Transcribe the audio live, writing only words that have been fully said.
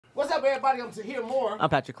What's up, everybody? I'm Tahir Moore. I'm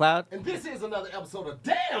Patrick Cloud. And this is another episode of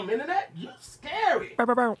Damn Internet, You Scary.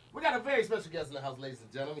 We got a very special guest in the house, ladies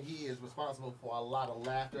and gentlemen. He is responsible for a lot of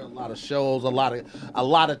laughter, a lot of shows, a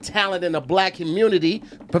lot of talent in the black community,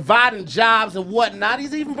 providing jobs and whatnot.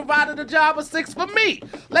 He's even provided a job of 6 for me.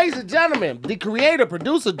 Ladies and gentlemen, the creator,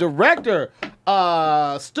 producer, director,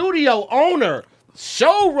 studio owner,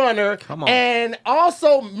 showrunner, and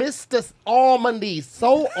also Mr. Almondy.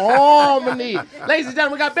 So Almondy. Ladies and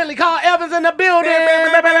gentlemen, we got Bentley Carl Evans in the building.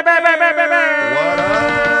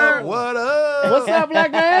 What up? What's up,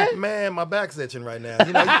 black man? Man, my back's itching right now.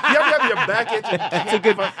 You know, you ever have your back itching?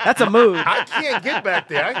 That's a mood. I can't get back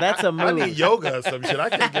there. That's a mood. I need yoga or some shit. I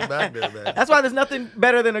can't get back there, man. That's why there's nothing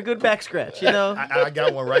better than a good back scratch, you know? I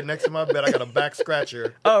got one right next to my bed. I got a back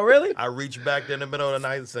scratcher. Oh, really? I reach back there in the middle of the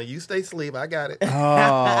night and say, you stay asleep. I got it.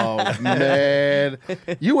 Oh, man.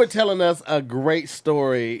 You were telling us a great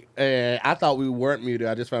story, and I thought we weren't muted.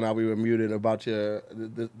 I just found out we were muted about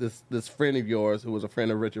this friend of yours who was a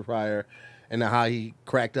friend of Richard Pryor, and how he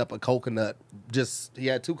cracked up a coconut. He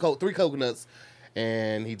had 3 coconuts,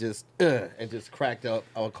 and he just cracked up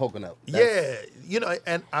a coconut. Yeah, you know,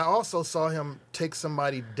 and I also saw him take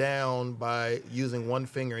somebody down by using one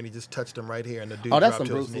finger, and he just touched him right here, and the dude that's dropped some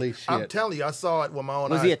to his Bruce knee. Lee shit. I'm telling you, I saw it with my own eyes.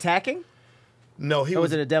 Was he attacking? No, Or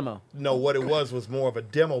was it a demo? No, what it was more of a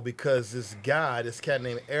demo because this cat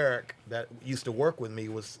named Eric that used to work with me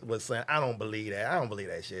was saying, I don't believe that. I don't believe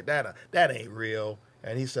that shit. That ain't real.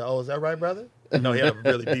 And he said, oh, is that right, brother? No, he had a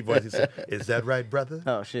really deep voice. He said, is that right, brother?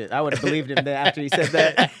 Oh, shit. I would have believed him after he said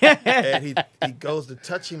that. And he goes to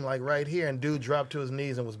touch him like right here, and dude dropped to his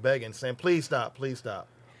knees and was begging, saying, please stop, please stop.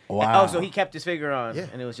 Wow. Oh, so he kept his finger on,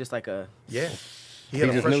 and it was just like a... Yeah. He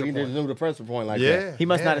just knew the pressure point like that. He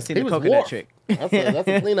must not have seen the was coconut warped. trick. That's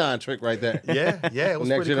a clean-on trick right there. Yeah, it was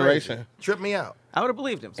Next pretty generation. crazy. Tripped me out. I would have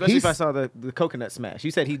believed him, especially if I saw the coconut smash. You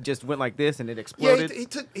said he just went like this and it exploded.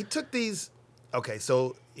 Yeah, he took these... Okay,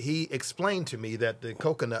 so he explained to me that a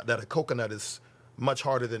coconut is much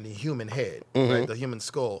harder than the human head, right? The human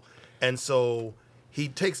skull. And so he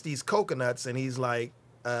takes these coconuts and he's like,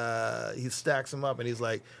 he stacks them up and he's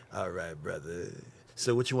like, all right, brother,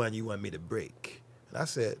 so which one you want me to break? And I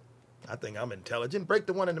said, I think I'm intelligent. Break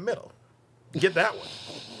the one in the middle. Get that one.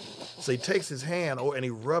 So he takes his hand and he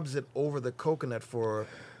rubs it over the coconut for,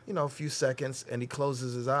 a few seconds, and he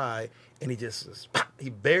closes his eye, and he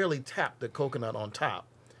barely tapped the coconut on top,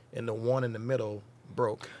 and the one in the middle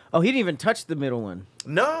broke. Oh, he didn't even touch the middle one.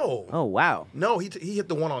 No. Oh, wow. No, he hit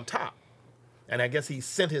the one on top, and I guess he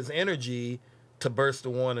sent his energy to burst the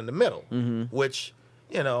one in the middle, which,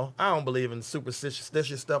 I don't believe in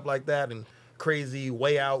superstitious stuff like that and crazy,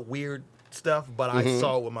 way out, weird stuff, but I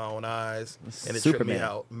saw it with my own eyes, and it tripped me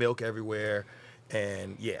out. Milk everywhere.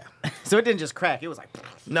 And yeah. So it didn't just crack. It was like...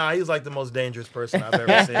 Nah, he was like the most dangerous person I've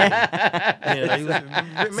ever seen. He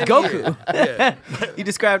was Goku. Yeah. You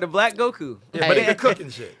described a black Goku. Yeah, but he could cook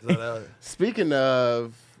and shit. So Speaking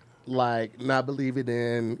of, not believing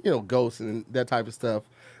in, ghosts and that type of stuff,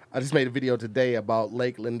 I just made a video today about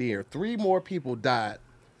Lake Lanier. 3 more people died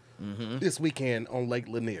this weekend on Lake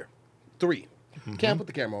Lanier. 3. Can't put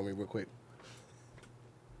the camera on me real quick.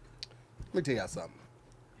 Let me tell y'all something.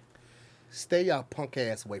 Stay y'all punk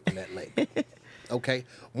ass away from that lake. Okay?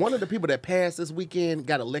 One of the people that passed this weekend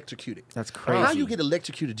got electrocuted. That's crazy. How you get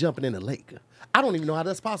electrocuted jumping in the lake? I don't even know how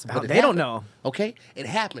that's possible. But they don't know. Okay? It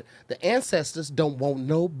happened. The ancestors don't want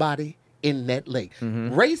nobody in that lake.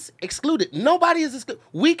 Race excluded. Nobody is excluded.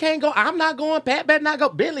 We can't go. I'm not going. Pat better not go.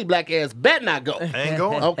 Bentley black ass better not go. ain't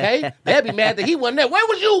going. Okay? They'd be mad that he wasn't there. Where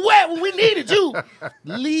was you at when we needed you?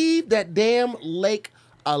 Leave that damn lake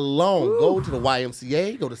alone. Ooh. Go to the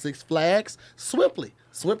YMCA, go to Six Flags, Swimply.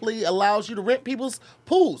 Swimply allows you to rent people's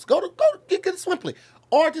pools. Go get Swimply.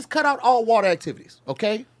 Or just cut out all water activities,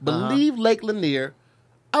 okay? But leave Lake Lanier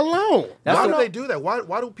alone. Why do they do that?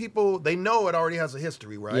 Why do people, they know it already has a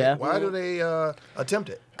history, right? Yeah. Why do they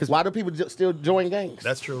attempt it? Because why do people still join gangs?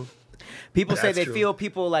 That's true. People say they true. feel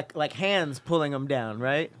people like hands pulling them down,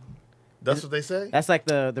 right? That's what they say? That's like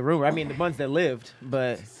the rumor. I mean, the ones that lived,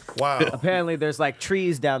 but wow. Apparently there's like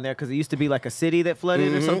trees down there because it used to be like a city that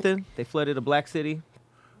flooded or something. They flooded a black city.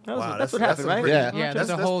 That's what happened, right? Yeah,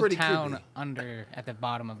 there's a whole pretty town creepy. under at the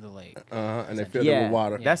bottom of the lake. And they filled it with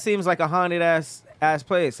water. That seems like a haunted ass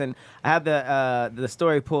place. And I have the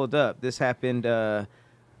story pulled up. This happened. A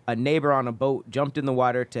neighbor on a boat jumped in the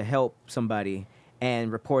water to help somebody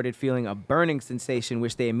and reported feeling a burning sensation,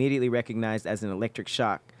 which they immediately recognized as an electric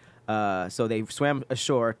shock. So they swam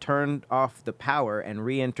ashore, turned off the power, and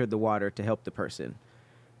re-entered the water to help the person.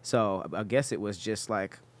 So I guess it was just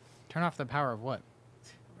like... Turn off the power of what?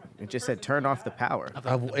 It just said turn off the power.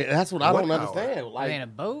 That's what I don't power? understand. Are they Like in a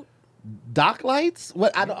boat? dock lights?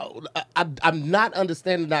 What I don't. I'm not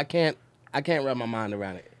understanding. I can't wrap my mind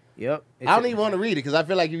around it. Yep. I don't even want to read it because I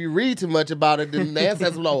feel like if you read too much about it, then the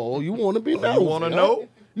ancestors like, oh, you want to be nosy. You want to know?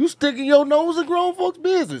 You sticking your nose in grown folks'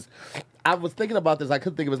 business. I was thinking about this. I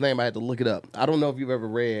couldn't think of his name. I had to look it up. I don't know if you've ever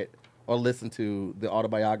read or listened to the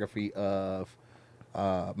autobiography of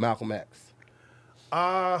Malcolm X.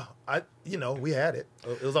 We had it.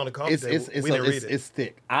 It was on the coffee table. We didn't read it. It's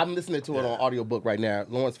thick. I'm listening to it on audiobook right now.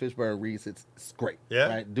 Lawrence Fishburne reads it. It's great. Yeah.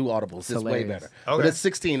 Right? Do audibles. It's way hilarious. better. Okay. But it's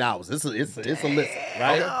 16 hours. It's a listen,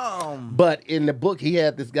 right? But in the book, he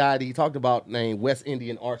had this guy that he talked about named West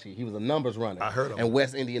Indian Archie. He was a numbers runner. I heard of him. And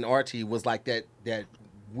West Indian Archie was like that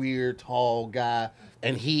weird tall guy.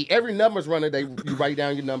 And every numbers runner, you write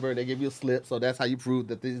down your number and they give you a slip. So that's how you prove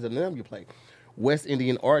that these are the number you play. West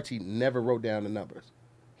Indian Archie never wrote down the numbers.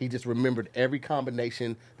 He just remembered every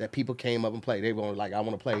combination that people came up and played. They were like, I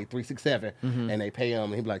want to play 367, and they pay him,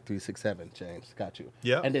 and he'd be like, 367, James, got you.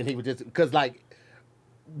 Yeah. And then he would just, because like,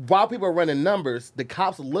 while people are running numbers, the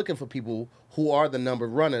cops are looking for people who are the number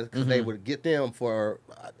runners because they would get them for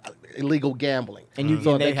illegal gambling. And you-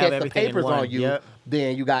 so and if they they have catch the everything in papers one. on you, Yep.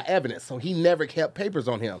 then you got evidence. So he never kept papers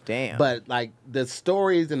on him. Damn. But like the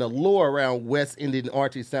stories and the lore around West Indian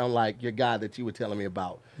Archie sound like your guy that you were telling me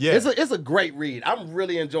about. Yeah. It's a great read. I'm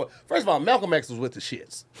really enjoying. First of all, Malcolm X was with the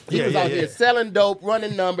shits. He Yeah, was yeah, out yeah. here selling dope,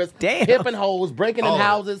 running numbers, Damn. pimping hoes, breaking in Oh.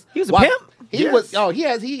 houses. He was a While- pimp? He Yes. was. Oh,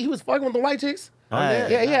 he was fucking with the white chicks. Oh, yeah.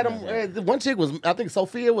 Yeah, he had him. One chick was, I think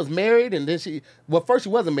Sophia was married, and then first she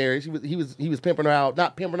wasn't married. He was pimping her out,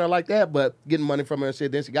 not pimping her like that, but getting money from her and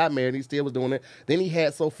shit. Then she got married, and he still was doing it. Then he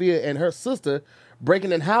had Sophia and her sister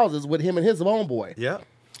breaking in houses with him and his homeboy. Yeah.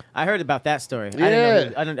 I heard about that story. Yeah.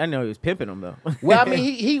 I didn't know he was pimping them though. Well, I mean,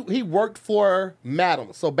 he worked for Madam.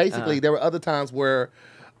 So basically, there were other times where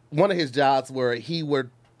one of his jobs where he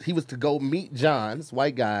was to go meet Johns,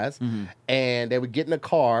 white guys, and they would get in a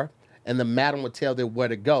car, and the Madam would tell them where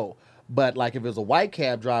to go. But like if it was a white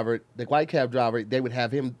cab driver, they would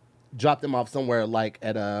have him drop them off somewhere like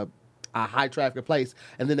at a high traffic place,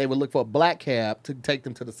 and then they would look for a black cab to take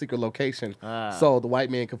them to the secret location, so the white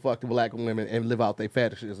men could fuck the black women and live out their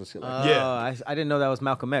fetishes and shit like that. Yeah. I didn't know that was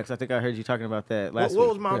Malcolm X. I think I heard you talking about that last What week.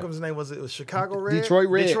 was Malcolm's name? Was it Chicago Red? Detroit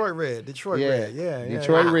Red. Detroit Red. Detroit Red. Yeah.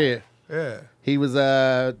 Detroit Red. Yeah. He was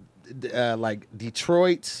like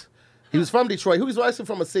Detroit. He was from Detroit. He was actually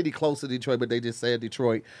from a city close to Detroit, but they just said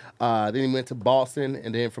Detroit. Then he went to Boston,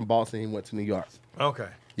 and then from Boston he went to New York. Okay.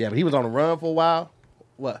 Yeah, but he was on the run for a while.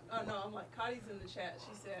 What? Oh no, I'm like, Cottie's in the chat.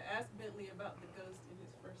 She said, ask Bentley about the ghost in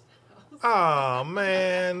his first house. Oh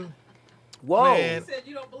man. Whoa. He Man. said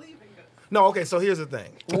you don't believe in ghosts. No. Okay. So here's the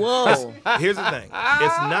thing. Whoa. Here's the thing. It's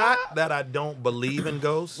not that I don't believe in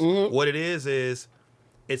ghosts. What it is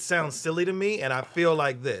it sounds silly to me, and I feel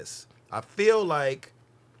like this. I feel like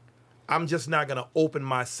I'm just not gonna open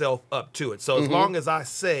myself up to it. So as long as I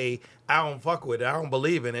say I don't fuck with it, I don't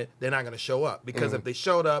believe in it, they're not gonna show up. Because if they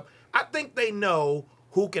showed up, I think they know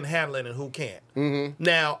who can handle it and who can't.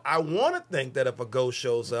 Now, I want to think that if a ghost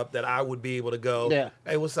shows up, that I would be able to go,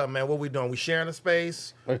 hey, what's up, man? What we doing? We sharing a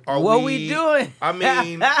space? What we doing? I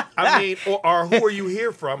mean, or who are you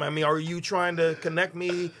here from? I mean, are you trying to connect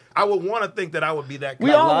me? I would want to think that I would be that guy.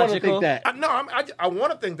 We all want to Logical. think that. I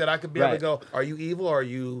want to think that I could be able to Right. go, are you evil or are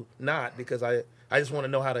you not? Because I just want to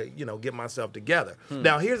know how to, get myself together.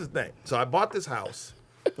 Now, here's the thing. So I bought this house.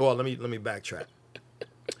 Well, let me backtrack.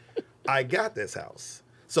 I got this house.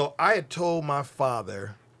 So I had told my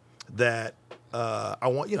father that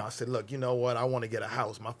I said, look, you know what? I want to get a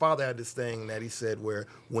house. My father had this thing that he said where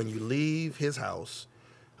when you leave his house,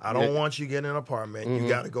 I don't want you getting an apartment. You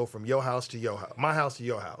got to go from your house to your house, my house to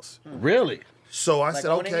your house. Really? So I said,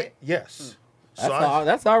 owning okay, it? yes.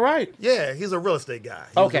 That's all right. Yeah, he's a real estate guy.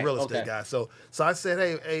 He's Okay, a real estate okay. guy. So I said,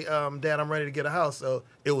 hey, Dad, I'm ready to get a house. So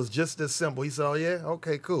it was just this simple. He said, oh yeah,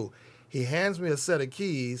 okay, cool. He hands me a set of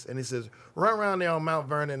keys and he says, run around there on Mount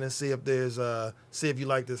Vernon and see if you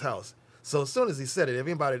like this house. So as soon as he said it,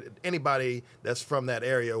 if anybody that's from that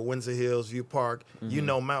area, Windsor Hills, View Park, you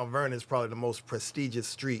know Mount Vernon is probably the most prestigious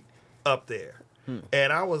street up there.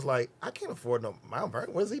 And I was like, I can't afford no Mount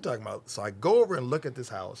Vernon. What is he talking about? So I go over and look at this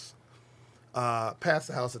house. Passed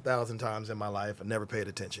the house 1,000 times in my life and never paid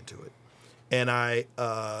attention to it. And I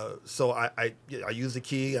use the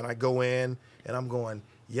key and I go in and I'm going,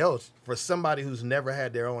 yo, for somebody who's never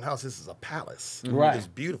had their own house, this is a palace. Right. It's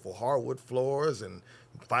beautiful hardwood floors and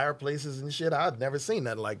fireplaces and shit. I've never seen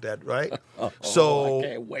nothing like that, right? So I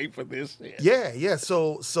can't wait for this shit. yeah.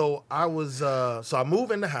 So I was so I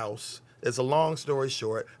move in the house. It's a long story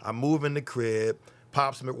short. I move in the crib.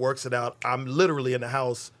 Pops works it out. I'm literally in the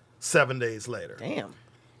house 7 days later. Damn.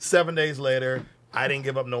 7 days later, I didn't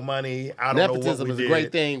give up no money. I don't know what Nepotism we is did. a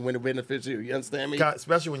great thing when it benefits you. You understand me?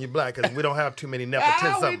 Especially when you're black, because we don't have too many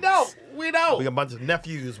Ah, nepotisms. we don't. We don't. We got a bunch of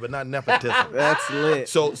nephews, but not nepotism. That's lit.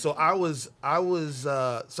 So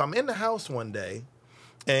I'm in the house one day,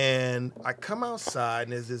 and I come outside,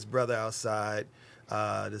 and there's this brother outside,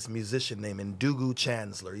 this musician named Ndugu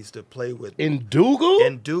Chancellor. He used to play with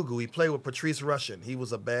Ndugu? Ndugu. He played with Patrice Rushen. He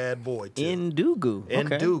was a bad boy too. Ndugu.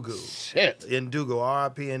 Okay. Ndugu. Shit. Ndugu.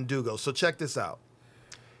 R.I.P. Ndugu. So check this out.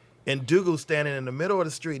 Ndugu standing in the middle of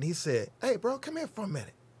the street, and he said, "Hey, bro, come here for a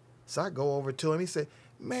minute." So I go over to him. He said,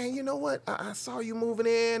 "Man, you know what? I saw you moving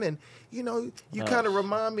in, and you know you kind of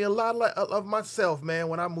remind me a lot of myself, man.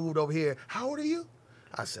 When I moved over here, how old are you?"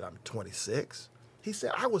 I said, "I'm 26." He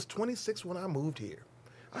said, "I was 26 when I moved here."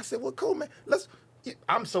 I said, "Well, cool, man.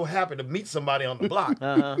 I'm so happy to meet somebody on the block."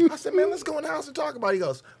 I said, "Man, let's go in the house and talk about it." He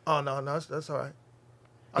goes, "Oh, no, that's all right."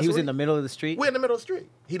 He was in the middle of the street? We're in the middle of the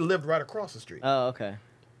street. He lived right across the street. Oh, okay.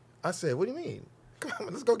 I said, "What do you mean? Come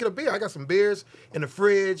on, let's go get a beer. I got some beers in the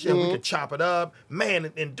fridge, and we can chop it up.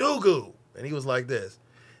 Man, and Ndugu." And he was like this.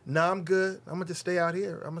 "No, I'm good. I'm going to just stay out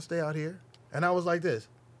here. I'm going to stay out here." And I was like this.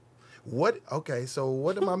 "What? Okay, so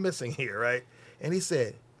what am I missing here, right?" And he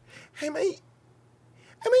said, "Hey, man, you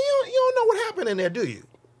don't know what happened in there, do you?"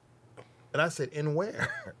 And I said, "In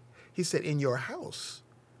where?" He said, "In your house."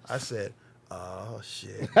 I said, "Oh,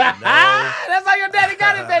 shit. No." That's how your daddy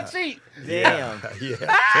got in that sheet. Damn.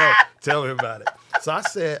 Yeah. Tell me about it. So I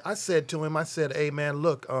said to him, "Hey, man,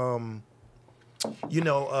 look,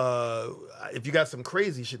 if you got some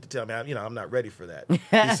crazy shit to tell me, I'm not ready for that." He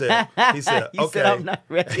said, You "Okay." said, "I'm not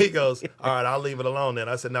ready." He goes, "All right, I'll leave it alone then."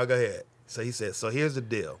 I said, "No, go ahead." So he said, "So here's the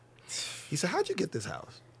deal." He said, "How'd you get this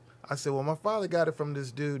house?" I said, "Well, my father got it from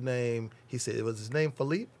this dude named," he said, "it was his name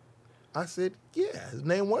Philippe?" I said, "Yeah, his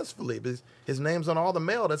name was Philippe. His name's on all the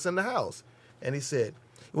mail that's in the house." And he said,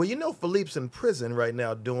 "Well, you know Philippe's in prison right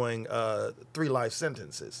now doing 3 life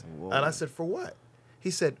sentences." Whoa. And I said, "For what?"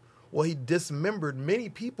 He said, "Well, he dismembered many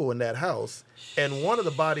people in that house, and one of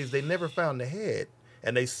the bodies, they never found the head,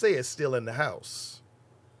 and they say it's still in the house."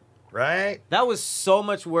 Right? That was so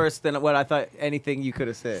much worse than what I thought anything you could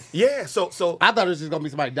have said. Yeah, so I thought it was just gonna be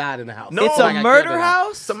somebody died in the house. No. It's a Like murder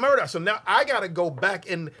house? it's a murder. So now I gotta go back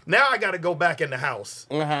in. Now I gotta go back in the house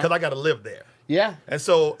because I gotta live there. Yeah.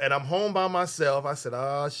 And I'm home by myself. I said,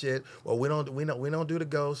 "Oh shit. Well, we don't do the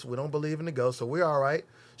ghosts. We don't believe in the ghosts, so we're all right."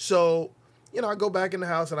 So, I go back in the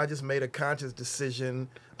house and I just made a conscious decision.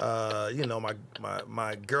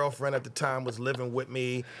 My girlfriend at the time was living with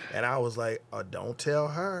me, and I was like, "Oh, don't tell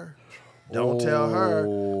her. Don't tell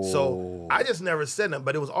her." So I just never said nothing,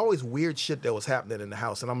 but it was always weird shit that was happening in the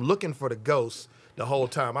house, and I'm looking for the ghosts the whole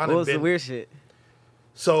time. What was the weird shit?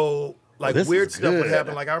 So this weird is stuff would good.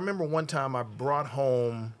 happen. Like I remember one time I brought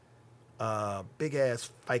home a big ass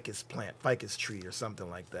ficus tree or something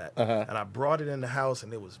like that, and I brought it in the house,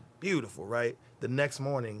 and it was beautiful. Right, the next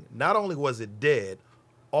morning, not only was it dead,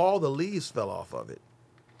 all the leaves fell off of it,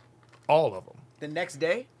 all of them. The next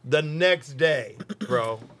day? The next day,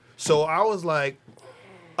 bro. So I was like,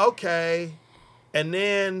 okay. And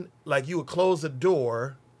then, you would close the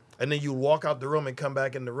door, and then you would walk out the room and come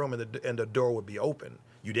back in the room, and the door would be open.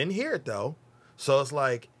 You didn't hear it, though. So it's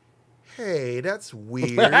like, hey, that's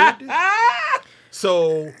weird.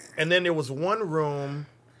 So, and then there was one room,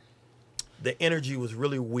 the energy was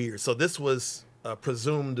really weird. So this was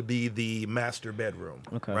presumed to be the master bedroom,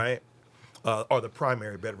 right? Or the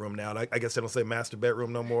primary bedroom now. I guess they don't say master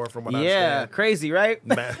bedroom no more from what I understand. Yeah, crazy, right?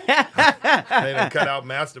 They done cut out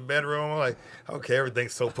master bedroom. I'm like, okay,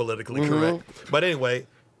 everything's so politically correct. But anyway,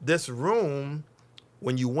 this room,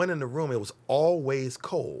 when you went in the room, it was always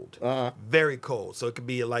cold, very cold. So it could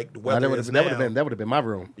be like the weather is now. That would have been my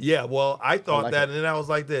room. Yeah, well, I thought like that, it. and then I was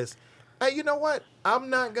like this. Hey, you know what? I'm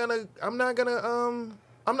not gonna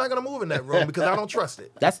move in that room because I don't trust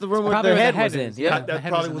it. That's the room where Probably the where head the was head in. is. Yeah. The That head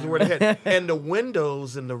probably was was in where the head. And the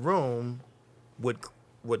windows in the room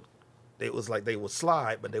it was like they would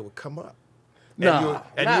slide, but they would come up. No,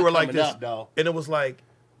 And not you were like coming this, up, though. and it was like,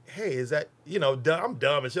 hey, is that dumb? I'm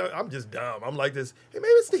dumb. I'm just dumb. I'm like this. Hey, maybe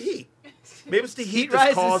it's the heat. Maybe it's the heat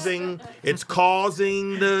that's rises.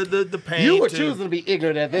 causing the pain. You were to- choosing to be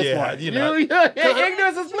ignorant at this Yeah, point. you know.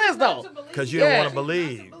 Ignorance is bliss, though. because you didn't Yeah. want to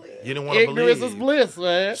believe. You didn't want to believe. Ignorance is bliss,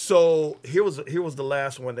 man. So here was the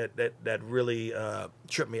last one that really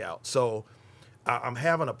tripped me out. So I'm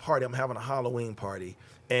having a party. I'm having a Halloween party,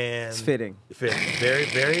 and It's fitting. very,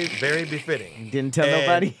 very, very befitting. Didn't tell And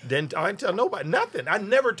nobody? I didn't tell nobody nothing. I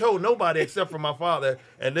never told nobody except for my father.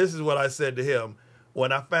 And this is what I said to him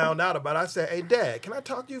when I found out about it. I said, "Hey, Dad, can I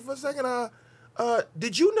talk to you for a second?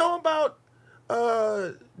 Did you know about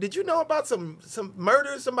did you know about some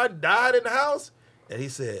murder? Somebody died in the house? And he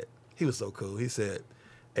said, he was so cool. He said,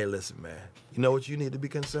 hey, listen, man, you know what you need to be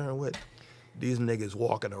concerned with? These niggas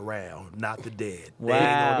walking around, not the dead. They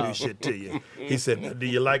ain't gonna do shit to you. He said, do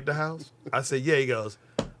you like the house? I said, yeah. He goes,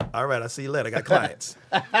 all right, I'll see you later. I got clients.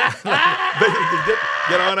 get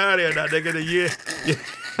on out of here now, nigga.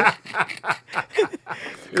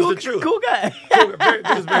 It's the truth. Cool guy. Very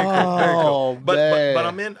cool. Very cool. But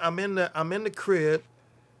man. I'm in the crib.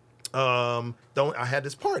 I had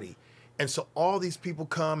this party. And so all these people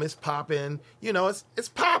come, it's popping. You know, it's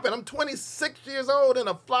popping. I'm 26 years old in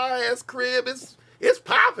a fly-ass crib. It's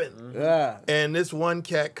popping. Yeah. And this one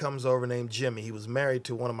cat comes over named Jimmy. He was married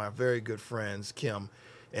to one of my very good friends, Kim.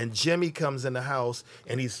 And Jimmy comes in the house,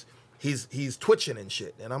 and he's twitching and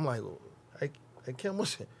shit. And I'm like, hey Kim,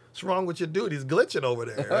 what's wrong with your dude? He's glitching over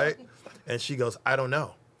there, right? And she goes, I don't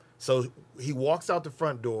know. So he walks out the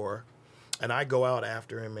front door, and I go out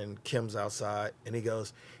after him, and Kim's outside, and he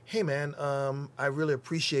goes, hey, man, I really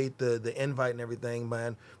appreciate the invite and everything,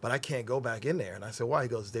 man, but I can't go back in there. And I said, why? He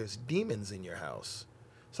goes, there's demons in your house.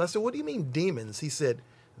 So I said, what do you mean demons? He said,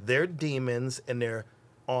 they're demons, and they're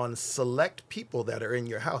on select people that are in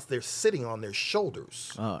your house. They're sitting on their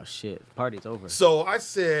shoulders. Oh, shit. Party's over. So I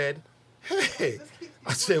said, hey,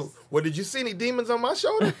 I said, well, did you see any demons on my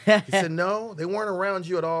shoulder? He said, no, they weren't around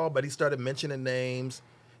you at all, but he started mentioning names.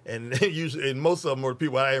 And usually, and most of them were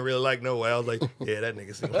people I didn't really like no way. I was like, yeah, that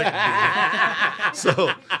nigga seemed like a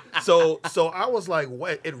demon. So I was like,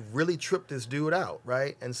 what? It really tripped this dude out,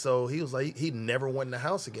 right? And so he was like, he never went in the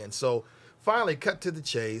house again. So finally, cut to the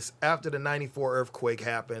chase. After the 94 earthquake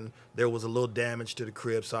happened, there was a little damage to the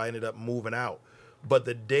crib, so I ended up moving out. But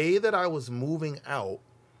the day that I was moving out,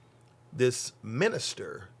 this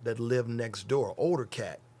minister that lived next door, older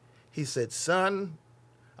cat, he said, son,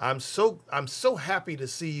 I'm so happy to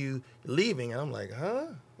see you leaving. And I'm like, huh?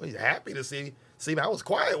 Well, you happy to see me? I was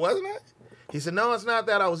quiet, wasn't I? He said, no, it's not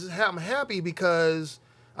that. I'm happy because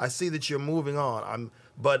I see that you're moving on.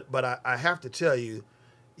 But I have to tell you,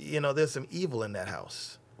 you know, there's some evil in that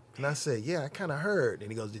house. And I said, yeah, I kind of heard.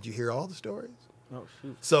 And he goes, did you hear all the stories? Oh,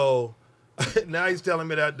 shoot. So now he's telling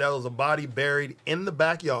me that there was a body buried in the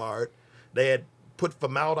backyard. They had put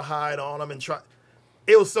formaldehyde on him and tried.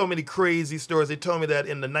 It was so many crazy stories. They told me that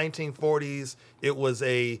in the 1940s, it was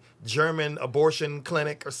a German abortion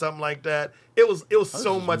clinic or something like that. It was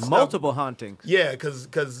so much multiple stuff. hauntings. Yeah, because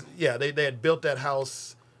they had built that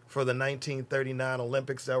house for the 1939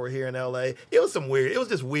 Olympics that were here in L.A. It was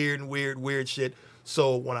just weird shit.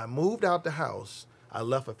 So when I moved out the house, I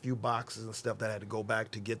left a few boxes and stuff that I had to go back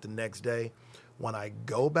to get the next day. When I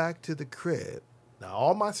go back to the crib, now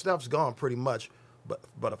all my stuff's gone pretty much,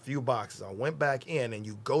 but a few boxes. I went back in, and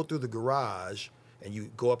you go through the garage, and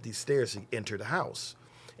you go up these stairs to enter the house.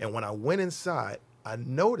 And when I went inside, I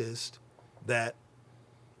noticed that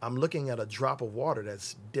I'm looking at a drop of water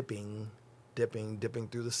that's dipping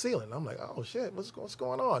through the ceiling. I'm like, oh shit, what's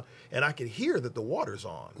going on? And I could hear that the water's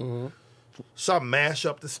on. Mm-hmm. So I mash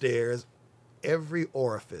up the stairs. Every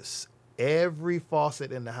orifice, every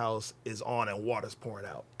faucet in the house is on, and water's pouring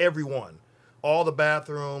out. Every one. All the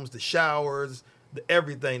bathrooms, the showers,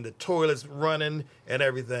 everything, the toilets running and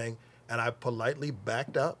everything. And I politely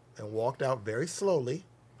backed up and walked out very slowly,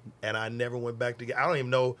 and I never went back to get. I don't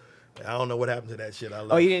know what happened to that shit. I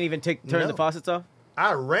left. Oh, you didn't even turn the faucets off?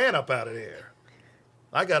 I ran up out of there.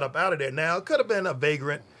 I got up out of there. Now, it could have been a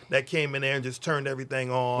vagrant that came in there and just turned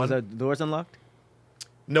everything on. Was the doors unlocked?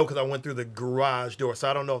 No, because I went through the garage door, so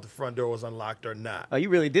I don't know if the front door was unlocked or not. Oh, you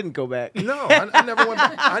really didn't go back? No, I never went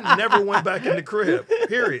back. I never went back in the crib,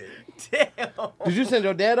 period. Damn. Did you send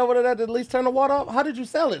your dad over there to at least turn the water off? How did you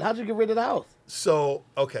sell it? How did you get rid of the house? So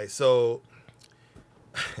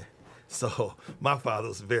my father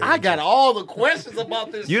was very. I got all the questions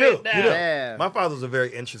about this. You shit do. now. You do. Yeah. My father was a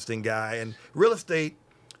very interesting guy, and real estate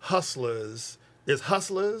hustlers. There's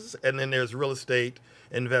hustlers, and then there's real estate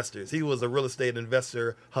investors. He was a real estate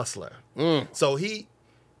investor hustler. So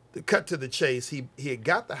cut to the chase, he had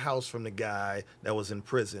got the house from the guy that was in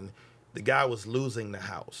prison. The guy was losing the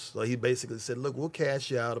house. So he basically said, look, we'll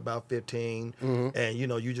cash you out about 15, and,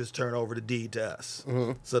 you just turn over the deed to us.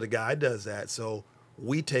 So the guy does that. So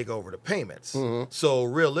we take over the payments. So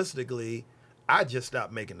realistically, I just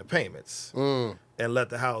stopped making the payments and let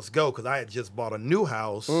the house go, because I had just bought a new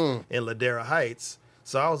house in Ladera Heights.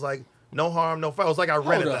 So I was like, no harm, no foul. It was like I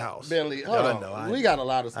rented the house. Bentley, hold on. I We know. got a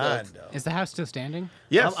lot of stuff. I know. Is the house still standing?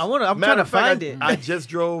 Yes. I'm Matter trying to of fact, find it. I just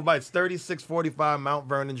drove by. It's 3645 Mount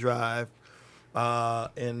Vernon Drive. How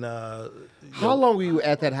long were you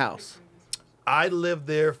at that house? I lived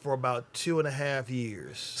there for about 2.5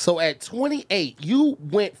 years. So at 28, you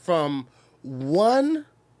went from one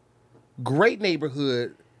great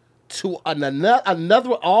neighborhood to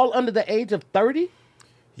another all under the age of 30?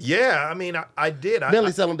 Yeah, I mean, I did.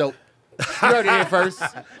 Bentley selling dope. You heard it here first.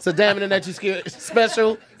 It's a Damn Internet You Scared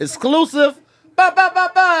special, exclusive.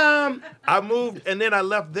 Ba-ba-ba-bam. I moved, and then I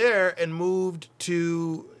left there and moved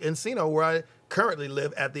to Encino, where I currently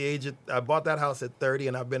live at the age of, I bought that house at 30,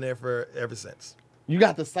 and I've been there for ever since. You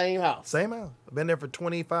got the same house. Same house. I've been there for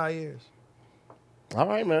 25 years. All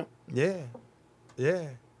right, man. Yeah. Yeah.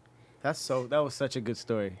 That was such a good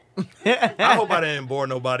story. I hope I didn't bore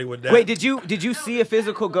nobody with that. Wait, did you see a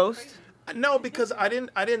physical ghost? No, because I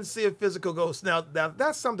didn't see a physical ghost. Now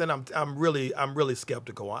that's something I'm really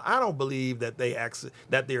skeptical on. I don't believe that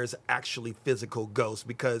that there's actually physical ghosts,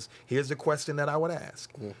 because here's the question that I would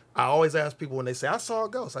ask. I always ask people when they say I saw a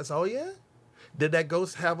ghost. I say, oh yeah, did that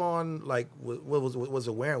ghost have on, like, what was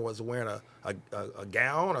it wearing? Was it wearing a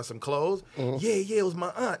gown or some clothes? Yeah, it was my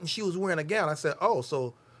aunt and she was wearing a gown. I said, oh,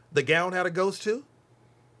 so the gown had a ghost too?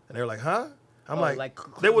 And they're like, huh? I'm like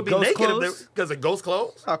they would be naked because of ghost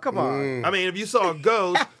clothes. Oh, come on. I mean, if you saw a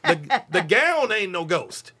ghost, the gown ain't no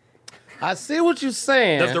ghost. I see what you're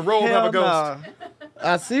saying. Does the robe have a ghost? Nah.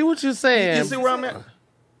 I see what you're saying. You see where I'm at?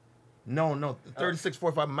 No,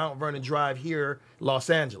 3645 Mount Vernon Drive here, Los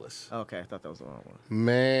Angeles. Okay, I thought that was the wrong one.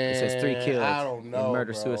 Man, It says 3 killed. I don't know. in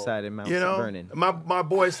murder, bro. suicide in Mount You know, Vernon. my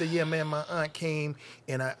boy said, yeah, man, my aunt came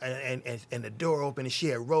and and the door opened and she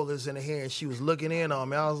had rollers in her hair and she was looking in on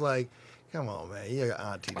me. I was like, come on, man, your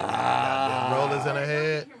auntie got goddamn rollers in her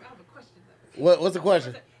head. I have a question, though. What's the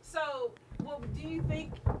question? So,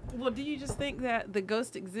 do you just think that the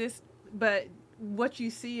ghost exists, but what you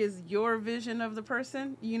see is your vision of the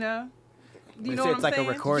person, you know? Do you know what I'm like saying?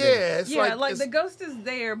 a recording. Yeah, it's Yeah, like the ghost is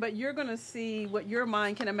there, but you're going to see what your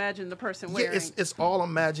mind can imagine the person wearing. it's all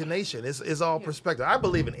imagination. It's all perspective. I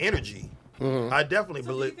believe in energy. I definitely So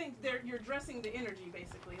believe. do you think you're dressing the energy,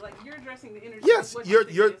 basically? Like, you're dressing the energy. Yes, with what you think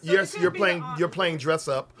it is. So it could be the you're opposite. playing dress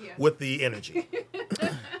up Yeah. with the energy.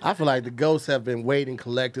 I feel like the ghosts have been waiting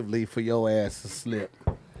collectively for your ass to slip.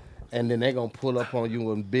 And then they're going to pull up on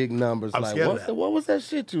you in big numbers. I'm like, scared of that. what was that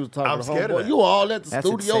shit you was talking I'm about, scared of homeboy? that. You were all at the That's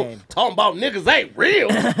studio insane. talking about niggas ain't real.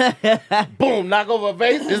 Boom, knock over a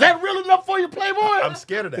vase. Is that real enough for you, Playboy? I'm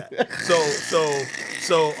scared of that.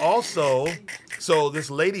 So this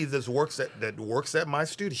lady that works at my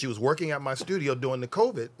studio. She was working at my studio during the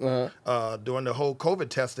COVID, during the whole COVID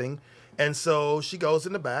testing, and so she goes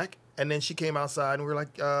in the back, and then she came outside, and we were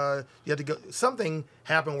like, "You have to go." Something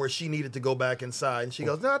happened where she needed to go back inside, and she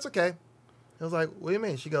goes, "No, it's okay." I was like, "What do you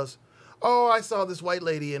mean?" She goes, "Oh, I saw this white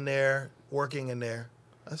lady in there working in there."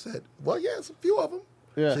 I said, "Well, yeah, it's a few of them."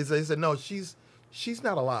 Yeah. She said, "No, she's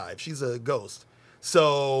not alive. She's a ghost."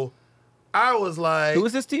 So I was like, Who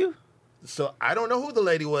was this to you? so I don't know who the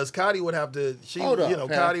lady was. Cotty would have to. Hold on, fam.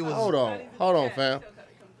 Cotty was. Hold on, fam.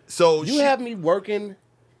 So You have me working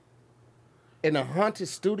in a haunted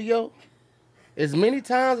studio? As many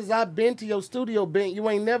times as I've been to your studio, Ben, you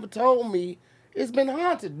ain't never told me it's been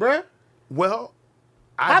haunted, bruh. Well,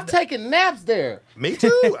 I've taken naps there. Me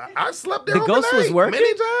too. I slept there. The ghost was overnight working?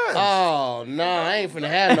 many times. Oh, no, I ain't finna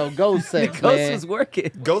have no ghost sex, Ghost man. was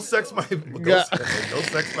working. Ghost sex might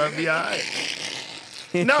be all right.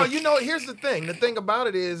 No, here's the thing. The thing about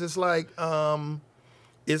it is, it's like,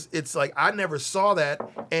 it's like I never saw that,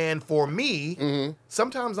 and for me,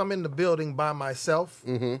 sometimes I'm in the building by myself.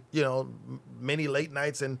 Many late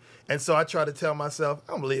nights, and so I try to tell myself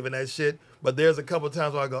I don't believe in that shit. But there's a couple of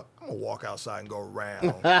times where I go, I'm gonna walk outside and go around.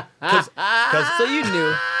 So you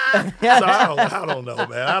knew. So I don't know,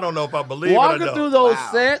 man. I don't know if I believe it or Walking not. through those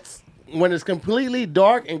sets when it's completely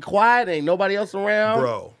dark and quiet, ain't nobody else around.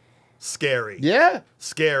 Bro, scary. Yeah.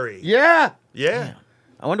 Scary. Yeah. Yeah.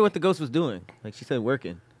 I wonder what the ghost was doing. Like she said,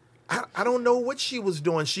 working. I don't know what she was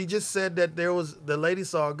doing. She just said that the lady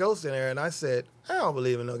saw a ghost in there, and I said, I don't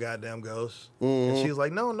believe in no goddamn ghost. And she was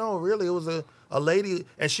like, no, really, it was a lady,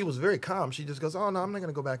 and she was very calm. She just goes, oh, no, I'm not going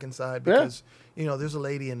to go back inside because, there's a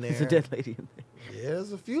lady in there. There's a dead lady in there. Yeah,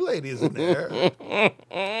 there's a few ladies in there.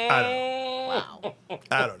 I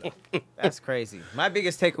don't know. That's crazy. My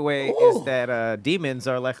biggest takeaway is that demons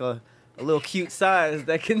are like a little cute size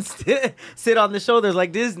that can sit on the shoulders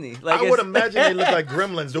like Disney. Like I would imagine they look like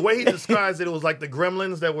gremlins. The way he describes it, it was like the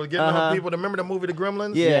gremlins that were getting on people. Remember the movie The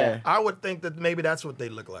Gremlins? Yeah. I would think that maybe that's what they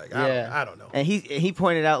look like. I don't know. And he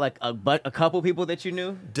pointed out like a couple people that you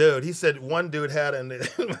knew. Dude, he said one dude had and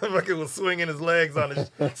like it was swinging his legs on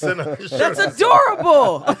his center of his shirt. That's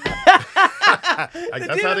adorable.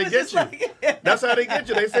 That's how they get you. That's how they get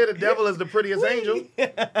you. They say the devil is the prettiest angel.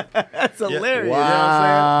 That's hilarious. You know what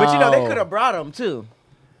I'm saying? But they could have brought him too.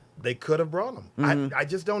 They could have brought him. I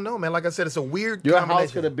just don't know, man. Like I said, it's a weird Your combination.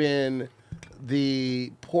 house could have been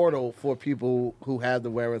the portal for people who have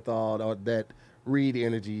the wherewithal or that read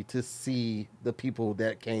energy to see the people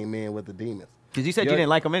that came in with the demons. Because you said you didn't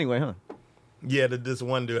like them anyway, huh? Yeah, this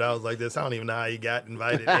one dude, I was like this. I don't even know how he got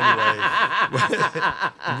invited anyway.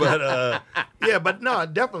 but no,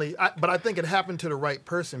 definitely. But I think it happened to the right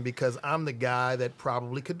person because I'm the guy that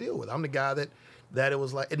probably could deal with it. I'm the guy that it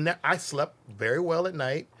was like, and I slept very well at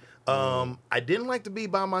night. I didn't like to be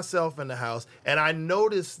by myself in the house. And I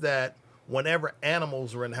noticed that whenever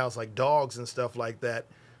animals were in the house, like dogs and stuff like that,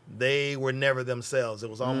 they were never themselves. It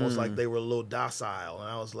was almost like they were a little docile. And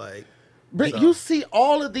I was like... But you see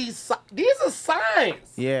all of these are signs.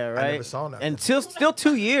 Yeah, right. I never saw that. And still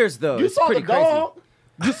 2 years, though. You It's saw the pretty crazy. dog.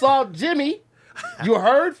 You saw Jimmy. You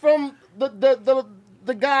heard from the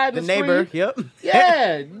guy in the neighbor, street. yep.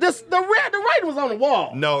 Yeah. The writing was on the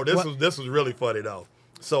wall. No, this was really funny, though.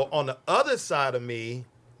 So on the other side of me,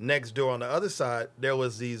 next door on the other side, there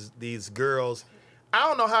was these girls. I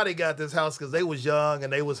don't know how they got this house because they was young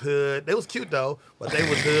and they was hood. They was cute, though, but they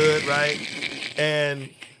was hood, right? And...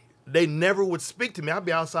 they never would speak to me. I'd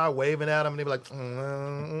be outside waving at them, and they'd be like,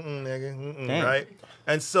 nigga, right?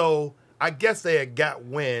 And so I guess they had got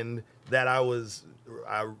wind that I was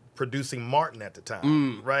producing Martin at the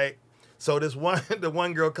time, right? So the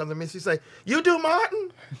one girl comes to me, she say, "You do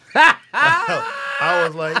Martin?" I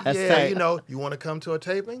was like, That's "Yeah, tight. you want to come to a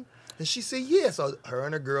taping?" And she said, "Yeah." So her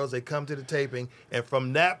and her girls, they come to the taping, and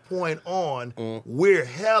from that point on, we're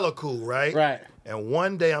hella cool, right? Right. And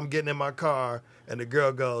one day I'm getting in my car, and the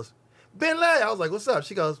girl goes, "Bentley." I was like, "What's up?"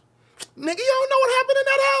 She goes, "Nigga, you don't know what happened in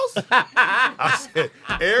that house?" I said,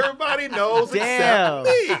 "Everybody knows except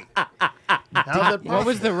me." How's that What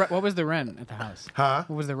was the rent at the house? Huh?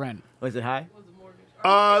 What was the rent Was it high?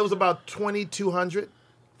 It was about 2,200.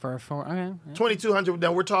 for okay? Yeah. 2,200.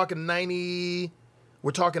 Now we're talking 90.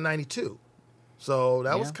 We're talking 92. So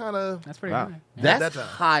that was kind of That's pretty Wow. high. Yeah. That's that time.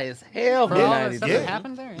 high as hell for For all that 90 stuff yeah. that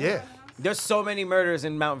happened there. yeah. There's so many murders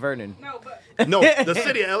in Mount Vernon. No, but No, the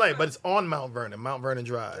city of LA, but it's on Mount Vernon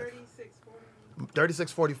Drive. 3640.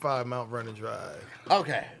 3645 Mount Vernon Drive.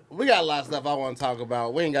 Okay, we got a lot of stuff I want to talk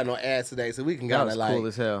about. We ain't got no ads today, so we can That kind was of like cool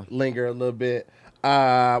as hell. linger a little bit.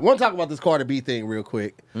 Want to talk about this Cardi B thing real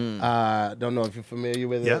quick. Don't know if you're familiar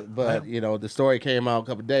with Yeah, it, but the story came out a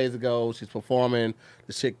couple days ago. She's performing.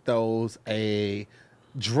 The chick throws a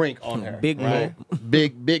drink on her. Big right?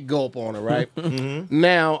 big gulp on her, right?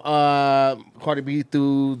 Now, Cardi B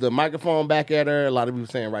threw the microphone back at her. A lot of people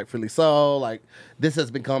saying rightfully so. Like, this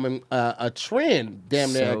has become a trend,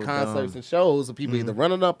 damn near, So at concerts dumb. and shows of people either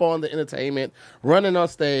running up on the entertainment, running on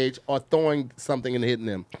stage, or throwing something and hitting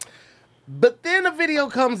them. But then a video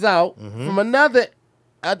comes out from another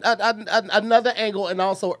angle, and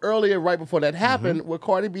also earlier, right before that happened, where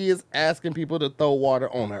Cardi B is asking people to throw water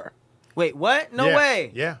on her. Wait, what? No Yeah.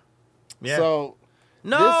 way. Yeah. Yeah. So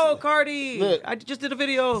No, This- Cardi. look. I just did a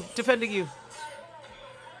video defending you.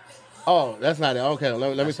 oh, that's not it. Okay,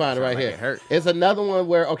 let me find it right like here. it hurt. It's another one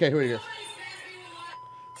where here it is.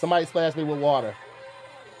 Somebody splashed me with water.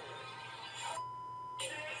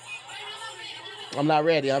 I'm not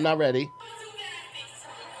ready.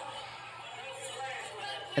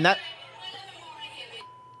 And that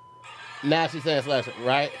Now she's saying slash it,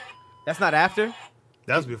 right? that's not after?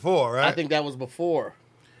 That's before, right? I think that was before.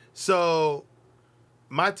 So,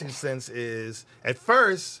 my 2 cents is, at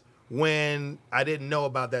first, when I didn't know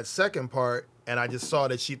about that second part, and I just saw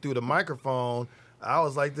that she threw the microphone, I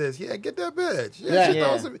was like this, yeah, get that bitch. Yeah, she yeah,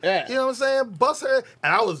 throws it. yeah. You know what I'm saying? Bust her.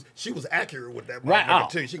 And she was accurate with that Right, motherfucker, oh.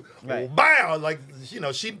 too. She, Right. Bow, like,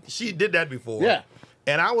 she did that before. Yeah.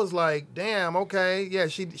 And I was like, damn, okay, yeah,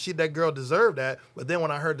 she that girl deserved that. But then when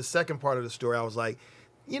I heard the second part of the story, I was like,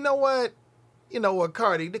 you know what,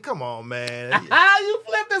 Cardi, come on, man. You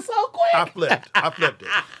flipped it so quick. I flipped it.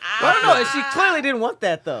 I don't know. She clearly didn't want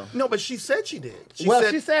that, though. No, but she said she did. She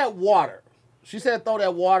said water. She said throw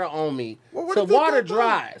that water on me. Well, what so did the water girl throw?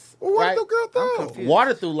 dries. Well, what right? did the girl throw? confused.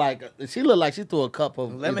 Water through she looked like she threw a cup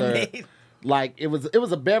of either- Lemonade. like it was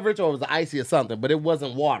a beverage or it was icy or something, but it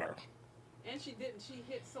wasn't water. And she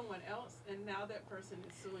hit someone else, and now that person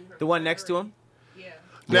is suing her. The one next to him? Yeah.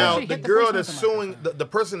 Now, she the hit the girl person that's with the suing, the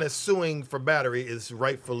person that's suing for battery is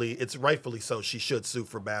rightfully so. She should sue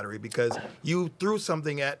for battery because you threw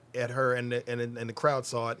something at her and the crowd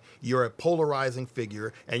saw it. You're a polarizing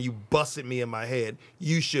figure and you busted me in my head.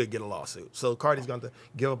 You should get a lawsuit. So Cardi's going to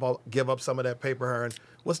give up some of that paper. Her and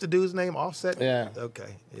what's the dude's name? Offset? Yeah.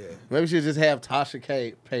 Okay. Yeah. Maybe she just have Tasha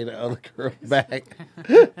K pay the other girl back.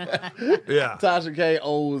 Yeah. Tasha K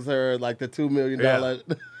owes her like the $2 million Yeah.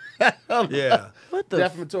 Yeah. Yeah. What the?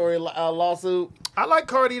 defamatory lawsuit. I like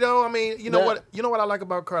Cardi though. I mean, you know Yeah. what? You know what I like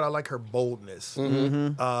about Cardi? I like her boldness.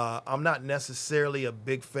 I'm not necessarily a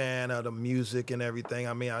big fan of the music and everything.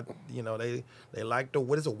 I mean, they like the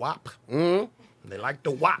what is it, WAP? They like the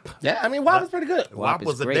WAP. Yeah, I mean, WAP was pretty good. WAP is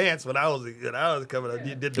was a great. dance when I was coming up.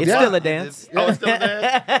 You did the It's WAP. still a dance. Oh, it's still a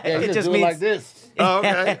dance. Yeah, It you just just do it means- like this. Oh,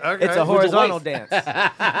 okay. It's a horizontal dance. But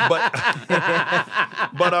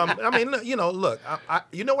I mean, you know, look,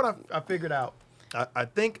 you know what I figured out? I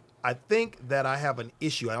think that I have an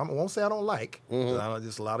issue. I won't say I don't like. I know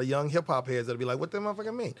just a lot of young hip hop heads that'll be like, "What the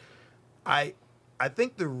motherfucker mean?" I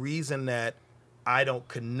think the reason that I don't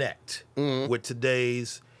connect with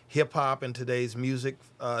today's hip hop and today's music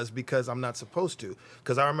is because I'm not supposed to.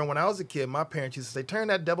 Because I remember when I was a kid, my parents used to say, "Turn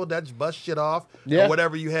that double Dutch bus shit off," Yeah. or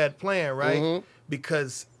whatever you had playing, right?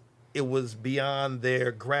 Because it was beyond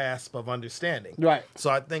their grasp of understanding. Right. So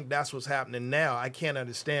I think that's what's happening now. I can't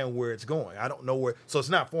understand where it's going. I don't know where. So it's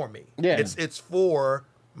not for me. Yeah. It's for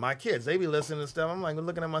my kids. They be listening to stuff. I'm like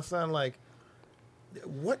looking at my son like,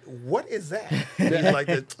 what is that? He's like,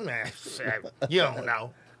 "Man, you don't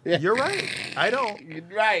know." Yeah. You're right. I don't. You're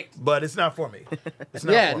right. But it's not for me. It's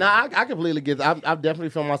not Yeah, for no, me. I completely get that. I've definitely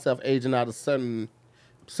found myself aging out of certain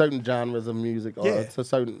genres of music or Yeah. to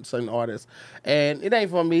certain artists, and it ain't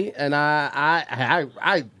for me. And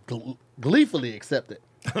I gleefully accept it.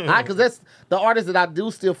 Because that's the artists that I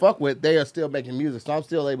do still fuck with. They are still making music, so I'm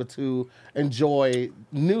still able to enjoy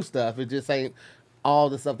new stuff. It just ain't all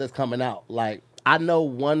the stuff that's coming out. Like I know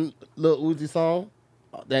one Lil Uzi song,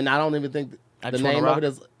 and I don't even think I the Just Wanna name Rock? of it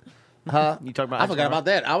is. Huh? You talking about I forgot about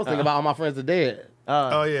that. I was thinking about All My Friends Are Dead.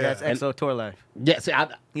 Oh, yeah. That's EXO Tour Life. Yeah, see,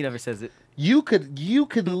 He never says it. you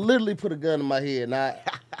could literally put a gun in my head,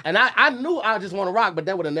 and I knew I Just Want to Rock, but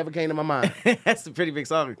that would have never came to my mind. That's a pretty big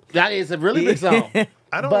song. That is a really big song.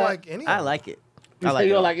 I don't But like any of I them. like it. You I say like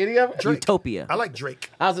you it. don't like any of it? Drake. Utopia. I like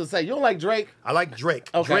Drake. I was gonna say you don't like Drake. I like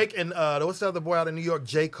Drake. Okay. Drake and what's the other boy out in New York?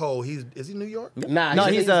 J. Cole. Is he New York? Nah, No,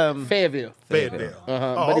 he's, Fayetteville. Fayetteville.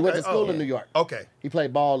 But he went to school in New York. Okay. He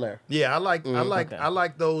played ball there. Yeah, I like Okay. I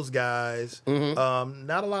like those guys.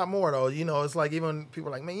 Not a lot more though. You know, it's like even people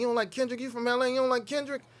are like, "Man, you don't like Kendrick? You from LA? You don't like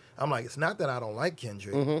Kendrick?" I'm like, it's not that I don't like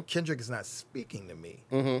Kendrick. Kendrick is not speaking to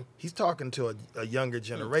me. He's talking to a younger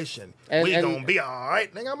generation. And- We and- gonna be all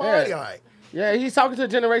right, nigga. I'm already all right. Yeah, he's talking to a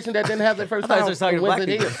generation that didn't have their first I thought he time was talking in to black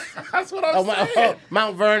Winston people. Hills. That's what I'm saying.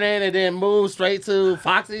 Mount Vernon, and then moved straight to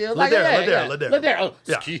Foxy Hills. Ladera. Oh,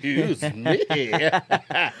 Yeah. excuse me.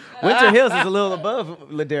 Winter Hills is a little above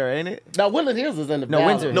Ladera, ain't it? No, Woodland Hills is in the No, valley.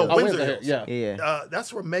 Windsor No, Hills. Windsor Hills. Yeah. Yeah.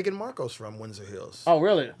 That's where Meghan Markle's from, Windsor Hills. Oh,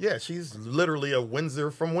 really? Yeah, she's literally a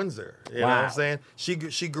Windsor from Windsor. You know what Wow. I'm saying? She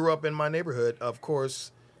grew up in my neighborhood. Of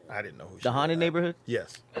course, I didn't know who she The was. haunted neighborhood?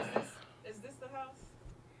 Yes. Is this the house?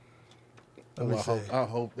 Let me see. I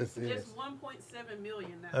hope this is. It's 1.7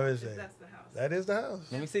 million now. Let me if see. That's the house. That is the house.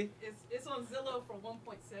 Let me see. It's on Zillow for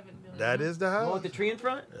 1.7 million. That is the The one house. with the tree in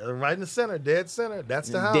front? Right in the center, dead center. That's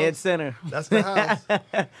the house. Dead center. That's the house.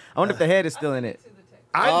 I wonder if the head is still in it. To the text.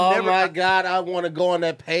 Oh my God! I want to go on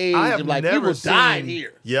that page. I have and like never people seen, died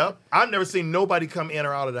here. Yep. I've never seen nobody come in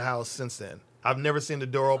or out of the house since then. I've never seen the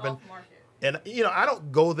door open. Off market. And, you know, I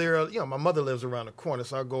don't go there. You know, my mother lives around the corner,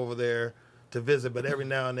 so I go over there to visit. But every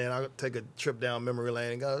now and then I'll take a trip down memory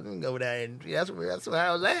lane and go there. And that's where I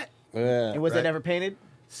was at. Yeah. And was Right. it ever painted?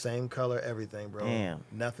 Same color, everything, bro. Damn.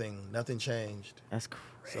 Nothing changed. That's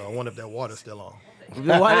crazy. So I wonder if that water's still on.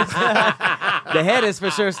 The head is for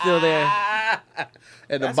sure still there.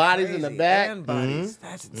 And the That's bodies in the crazy. back. And bodies.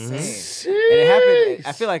 That's insane. And it happened.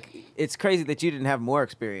 I feel like it's crazy that you didn't have more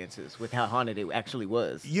experiences with how haunted it actually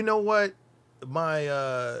was. You know what? My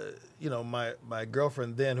my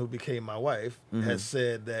girlfriend then, who became my wife, has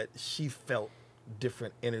said that she felt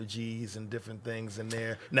different energies and different things in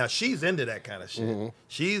there. Now she's into that kind of shit.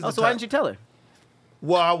 She's Oh, the so why type- didn't you tell her?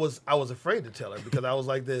 Well, I was afraid to tell her because I was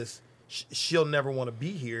like this. She'll never want to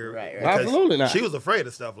be here. Right. because Absolutely not. She was afraid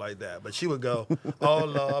of stuff like that, but she would go, "Oh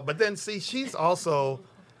Lord!" But then see, she's also,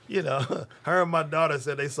 you know, her and my daughter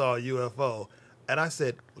said they saw a UFO, and I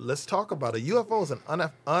said, "Let's talk about it. UFO is an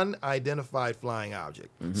unidentified flying object.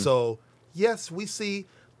 So yes, we see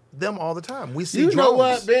them all the time. We see You drones. know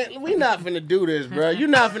what, Ben? We not finna do this, bro. You're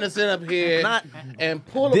not finna sit up here Not and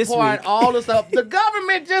pull this apart week. all the stuff. The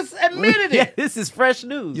government just admitted Yeah, it. this is fresh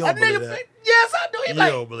news. You A don't believe nigga, that? yes, I do. He You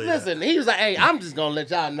like, don't believe that. listen. He was like, "Hey, I'm just gonna let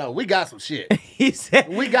y'all know we got some shit. He said,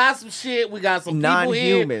 We got some shit. We got some people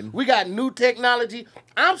here. Non-human. We got new technology.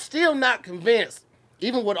 I'm still not convinced,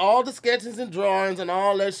 even with all the sketches and drawings and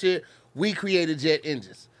all that shit. We created jet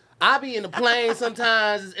engines. I be in the plane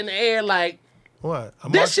sometimes in the air like What? A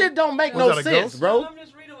this Martian? shit don't make Was no that a sense, ghost? bro. I'm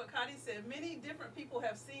just reading what Cotty said. many different people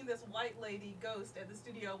have seen this white lady ghost at the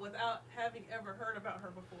studio without having ever heard about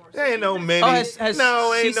her before. So There ain't no she's many. has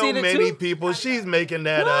no, she ain't no seen it many too? people. She's making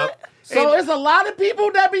that up. So it's a lot of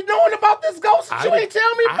people that be knowing about this ghost that you ain't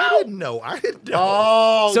tell me I about. didn't know. I didn't know.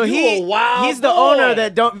 Oh, So you a wild he's the boy. owner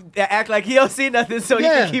that act like he don't see nothing, so he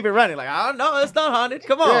Yeah. can keep it running. Like, I don't know, it's not haunted.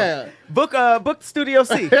 Come on, Yeah. book Studio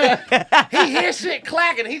C. He hears shit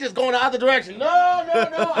clacking. He just going the other direction. No,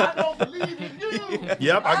 I don't believe in you.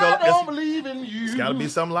 Yep, I don't believe in you. It's got to be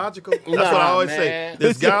something logical. That's what Nah, I always man. say.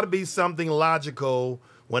 There's got to be something logical.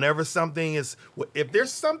 Whenever something is, if there's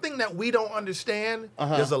something that we don't understand,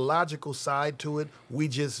 there's a logical side to it. We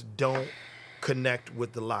just don't connect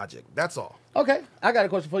with the logic. That's all. Okay, I got a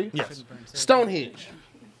question for you. Yes. Stonehenge.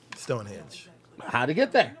 Stonehenge. How'd it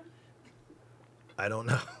get there? I don't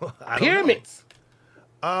know. I don't Pyramids.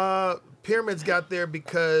 know. Pyramids got there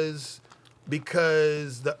because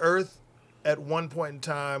the Earth at one point in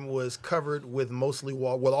time was covered with mostly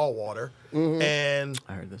with all water, and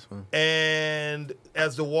I heard this one. And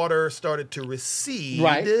as the water started to recede,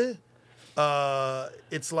 Right.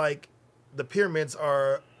 It's like the pyramids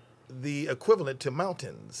are the equivalent to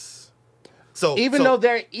mountains. So Even though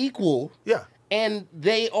they're equal, yeah, and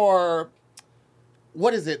they are,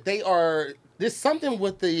 what is it? There's something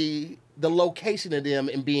with the location of them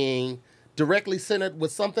and being directly centered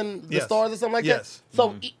with something, the Yes. stars or something like Yes. that.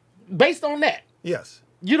 So based on that, yes.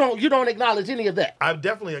 you don't acknowledge any of that. I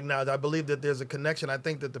definitely acknowledge. I believe that there's a connection. I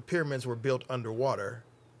think that the pyramids were built underwater,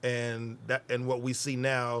 and what we see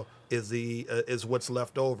now is what's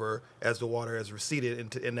left over as the water has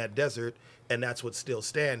receded in that desert, and that's what's still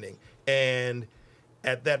standing. And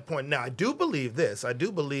at that point, now I do believe this. I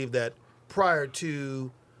do believe that prior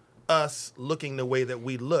to us looking the way that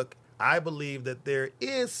we look, I believe that there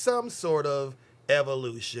is some sort of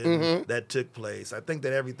evolution that took place. I think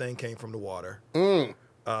that everything came from the water. So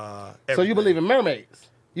you Everything. believe in mermaids.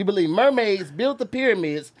 You believe mermaids built the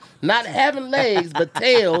pyramids, not having legs but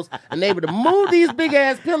tails, and able to move these big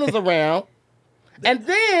ass pillars around. And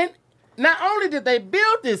then, not only did they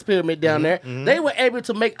build this pyramid down there, they were able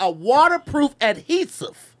to make a waterproof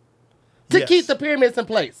adhesive to Yes. keep the pyramids in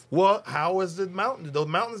place. Well, how is the mountain? Those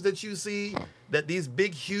mountains that you see, that these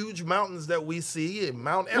big, huge mountains that we see, and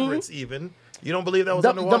Mount Everest even, you don't believe that was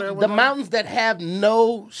underwater? at one The time? mountains that have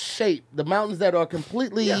no shape, the mountains that are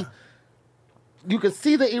completely, Yeah. you can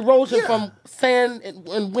see the erosion Yeah. from sand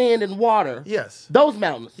and wind and water. Yes. Those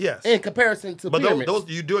mountains. Yes. In comparison to But pyramids. those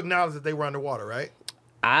you do acknowledge that they were underwater, right?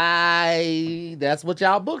 That's what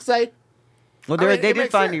y'all books say. Well, I mean, they it did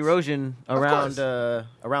makes find sense. erosion course.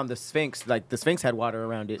 around the Sphinx. Like the Sphinx had water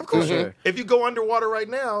around it. Of course. For sure. If you go underwater right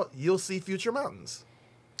now, you'll see future mountains.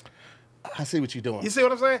 I see what you're doing. You see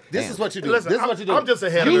what I'm saying? This is what you do. Listen, this is what you do. I'm just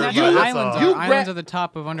ahead You- of That's everybody. what that's islands all. are. You Islands gra- are the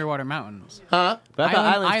top of underwater mountains. Huh? But I thought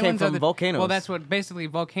islands came are from volcanoes. Well, that's what basically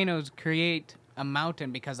volcanoes create a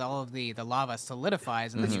mountain because all of the lava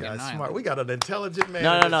solidifies and then you get an That's island. smart. We got an intelligent man.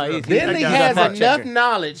 No, in no, this no, room. he's- Bentley I got has a fact enough checker.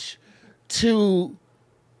 knowledge to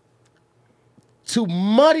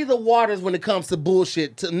muddy the waters when it comes to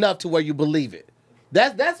bullshit enough to where you believe it.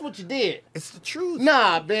 That's what you did. It's the truth.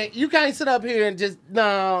 Nah, man, you can't sit up here and just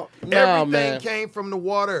no, Everything man. came from the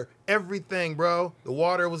water. Everything, bro. The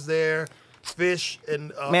water was there. Fish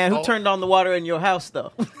and Man, who all- turned on the water in your house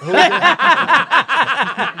though? Where'd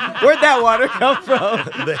that water come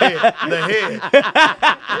from? the head.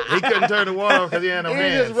 He couldn't turn the water off because he had no He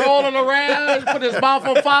hands. just rolling around, put his mouth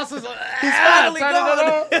on faucets. He's finally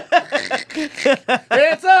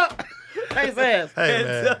Hands up. Thanks, ass. Hey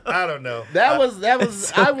man, I don't know. That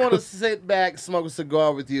was. I want to sit back, smoke a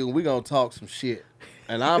cigar with you, and we gonna talk some shit.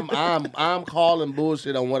 And I'm calling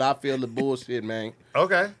bullshit on what I feel the bullshit, man.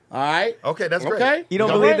 Okay, All right. okay, that's great. Okay. You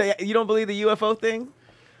don't All believe right. you don't believe the UFO thing,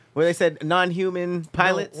 where they said non-human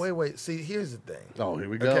pilots? No, wait. See, here's the thing. Oh, here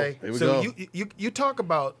we go. Okay, Here we so go. you talk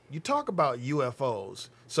about UFOs.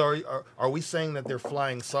 So are we saying that they're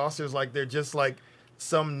flying saucers? Like they're just like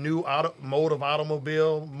some new mode of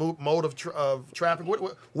automobile, mode of traffic?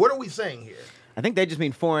 What are we saying here? I think they just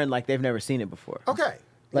mean foreign, like they've never seen it before. Okay,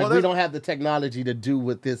 Like we that's- don't have the technology to do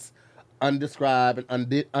what this undescribed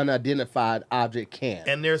and unidentified object can.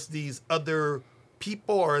 And there's these other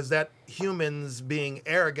people, or is that humans being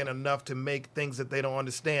arrogant enough to make things that they don't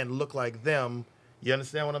understand look like them? You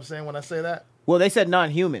understand what I'm saying when I say that? Well, they said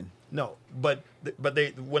non-human. No, but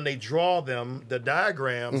they when they draw them, the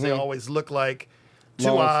diagrams, they always look like two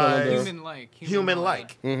Long eyes, cylinder.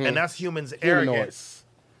 Human-like. and that's humans' Humanoid. arrogance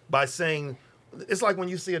by saying it's like when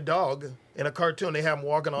you see a dog in a cartoon, they have him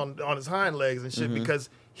walking on his hind legs and shit because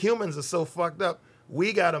humans are so fucked up.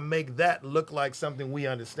 We got to make that look like something we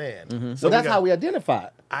understand. So that's got- how we identify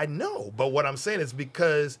it. I know, but what I'm saying is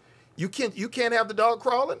because You can't have the dog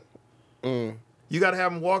crawling. Mm. You got to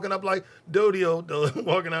have him walking up like Dodio,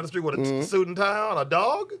 walking down the street with a suit and tie on, a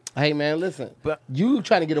dog. Hey man, listen. But you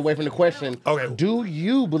trying to get away from the question. Okay. Do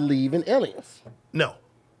you believe in aliens? No.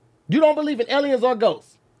 You don't believe in aliens or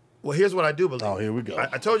ghosts? Well, here's what I do believe. Oh, here we go.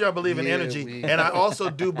 I told you I believe in Here energy, we and I also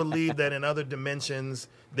do believe that in other dimensions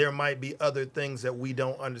there might be other things that we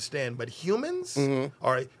don't understand. But humans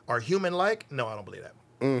are human-like? No, I don't believe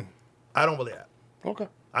that. I don't believe that. Okay.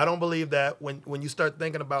 I don't believe that when you start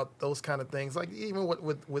thinking about those kind of things, like even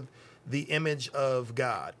with the image of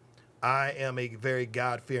God. I am a very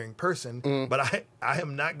God-fearing person, but I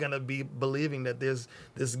am not going to be believing that there's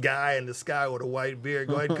this guy in the sky with a white beard.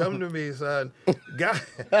 Go ahead and come to me, son. God,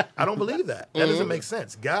 I don't believe that. That doesn't make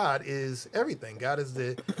sense. God is everything. God is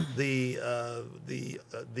the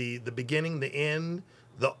beginning, the end,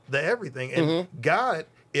 the everything. And God,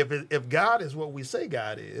 if God is what we say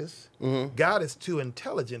God is, God is too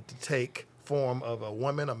intelligent to take form of a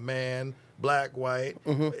woman, a man, black, white.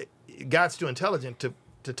 God's too intelligent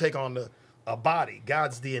to take on a body.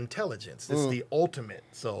 God's the intelligence. It's the ultimate.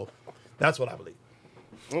 So that's what I believe.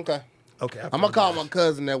 Okay. Okay. I'm gonna call my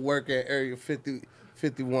cousin that work at Area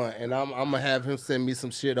 51, and I'm gonna have him send me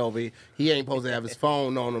some shit over. He ain't supposed to have his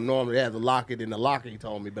phone on him. Normally, they have to lock it in the locker. He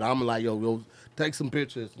told me, but I'm like, yo, we'll take some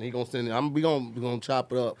pictures, and he gonna send it. We gonna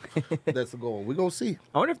chop it up. That's the goal. We gonna see.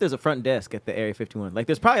 I wonder if there's a front desk at the Area 51. Like,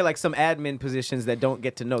 there's probably like some admin positions that don't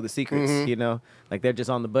get to know the secrets. You know, like they're just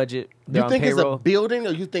on the budget. They're You think on payroll. it's a building,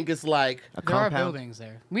 or you think it's like A There are compound? buildings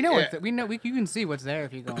there. We know you can see what's there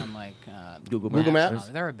if you go on like Google Google Maps. Maps?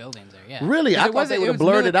 Oh, there are buildings there. Yeah. Really? I thought they would have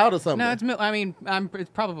blurred it out or something. No, it's I mean,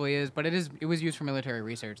 it probably is, but it was used for military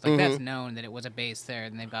research. Like that's known that it was a base there,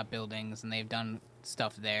 and they've got buildings, and they've done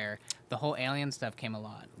stuff there. The whole alien stuff came a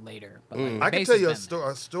lot later. But like, the I can base tell has you been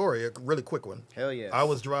there. a story, a really quick one. Hell yes. I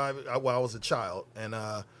was driving. I was a child, and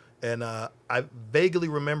I vaguely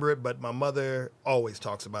remember it, but my mother always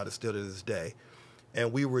talks about it still to this day.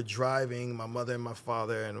 And we were driving, my mother and my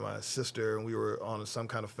father and my sister, and we were on some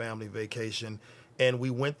kind of family vacation. And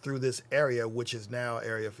we went through this area, which is now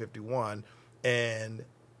Area 51, and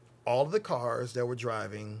all of the cars that were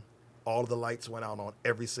driving, all of the lights went out on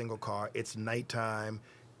every single car. It's nighttime.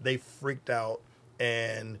 They freaked out,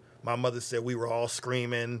 and my mother said we were all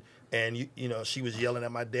screaming, and you know she was yelling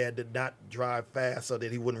at my dad to not drive fast so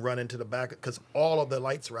that he wouldn't run into the back, because all of the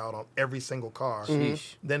lights were out on every single car.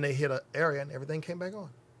 Then they hit an area, and everything came back on.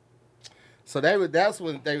 So that's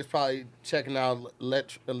when they was probably checking out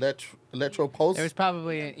electro pulse. There was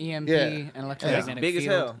probably an EMP, an electromagnetic big as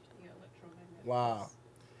field. hell. Wow.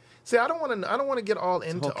 See, I don't want to get all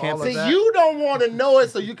into whole all campus. of See, that. you don't want to know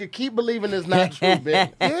it so you can keep believing it's not true,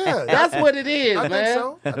 Ben. Yeah, That's what it is, I man. think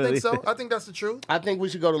so. I think so. I think that's the truth. I think we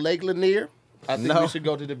should go to Lake Lanier. I think we should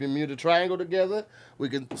go to the Bermuda Triangle together. We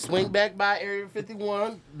can swing back by Area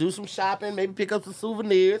 51, do some shopping, maybe pick up some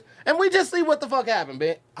souvenirs, and we just see what the fuck happened,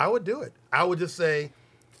 Ben. I would do it. I would just say,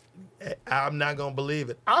 I'm not going to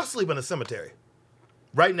believe it. I'll sleep in a cemetery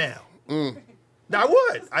right now. I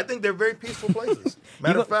would. I think they're very peaceful places.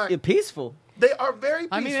 Matter of fact, You're peaceful. they are very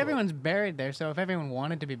peaceful. I mean, everyone's buried there, so if everyone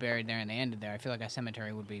wanted to be buried there and they ended there, I feel like a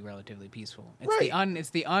cemetery would be relatively peaceful. It's Right. it's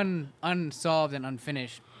the unsolved and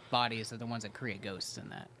unfinished bodies that are the ones that create ghosts in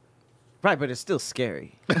that. Right, but it's still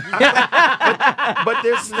scary. but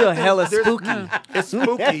there's Still hella spooky. It's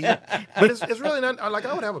spooky, but it's really not. Like,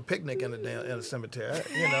 I would have a picnic in a cemetery.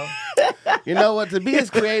 You know. You know what? To be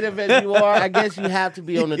as creative as you are, I guess you have to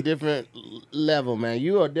be on a different level, man.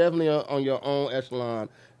 You are definitely on your own echelon,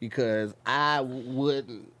 because I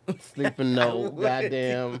wouldn't sleep in no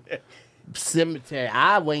goddamn cemetery.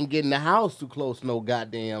 I wouldn't get in the house too close to no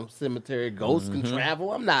goddamn cemetery. Ghosts can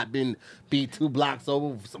travel. I'm not be 2 blocks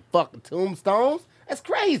over for some fucking tombstones. That's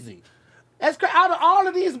crazy. Out of all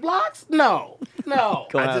of these blocks, no.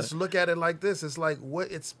 I just look at it like this. It's like,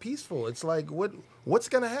 it's peaceful. It's like, what's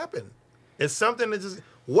gonna happen? It's something that just.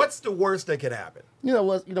 What's the worst that could happen? You know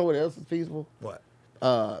what? You know what else is peaceful? What?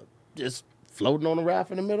 Just floating on a raft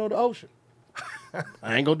in the middle of the ocean.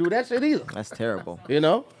 I ain't gonna do that shit either. That's terrible. You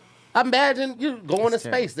know? Imagine you going to That's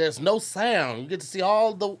terrible. space. There's no sound. You get to see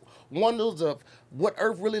all the wonders of what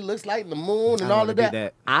Earth really looks like, the moon, and don't all wanna of be that.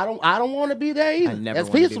 that. I don't want to be there either. never That's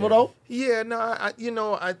wanna be peaceful there. though. Yeah,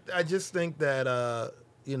 no, I just think that,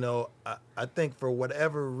 I think for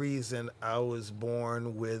whatever reason, I was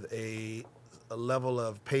born with a level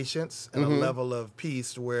of patience and a level of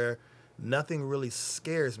peace where nothing really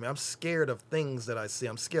scares me. I'm scared of things that I see.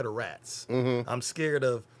 I'm scared of rats. I'm scared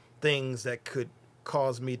of things that could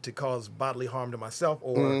cause me to cause bodily harm to myself,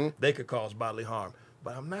 or they could cause bodily harm.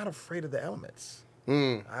 But I'm not afraid of the elements.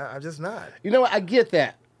 I'm just not. You know what? I get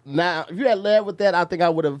that. Now, if you had led with that, I think I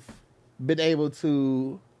would have been able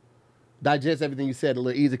to digest everything you said a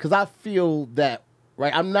little easier because I feel that,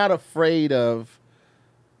 right? I'm not afraid of,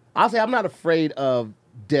 I'll say I'm not afraid of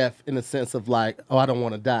death in the sense of like, oh, I don't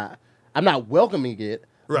want to die. I'm not welcoming it,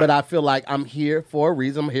 but I feel like I'm here for a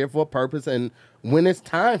reason. I'm here for a purpose. And when it's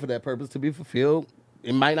time for that purpose to be fulfilled,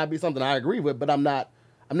 it might not be something I agree with, but I'm not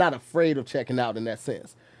afraid of checking out in that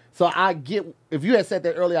sense. So I get, if you had said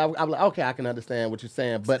that earlier, I'm like, okay, I can understand what you're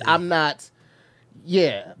saying, but I'm not,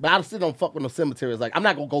 but I still don't fuck with no cemeteries. Like, I'm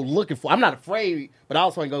not going to go looking for, I'm not afraid, but I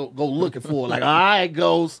also ain't going to go looking for, like, all right,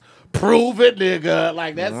 ghost, prove it, nigga.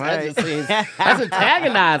 Like, that just seems, that's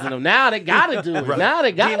antagonizing them. Now they got to do it. Now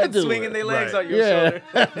they got to do it. Swinging their legs on your shoulder.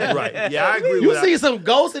 Right. Yeah, I agree with You that. see some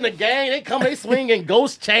ghosts in the gang, they swinging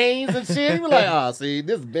ghost chains and shit. You be like, oh, see,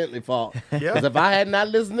 this is Bentley fault. Because if I had not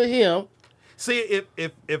listened to him. See,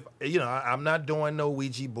 if you know, I'm not doing no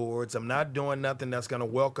Ouija boards. I'm not doing nothing that's going to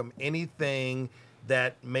welcome anything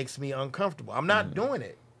that makes me uncomfortable. I'm not doing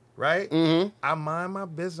it, right? Mm-hmm. I mind my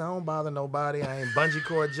business. I don't bother nobody. I ain't bungee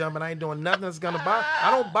cord jumping. I ain't doing nothing that's going to bother.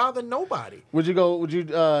 I don't bother nobody. Would you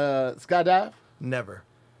skydive? Never.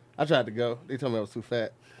 I tried to go. They told me I was too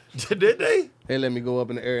fat. Did they? They let me go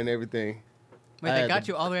up in the air and everything. Wait, they got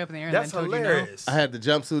you all the way up in the air and That's then told hilarious. I had the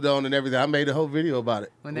jumpsuit on and everything. I made a whole video about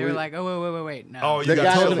it. When they were like, oh, wait, no. Oh, you The got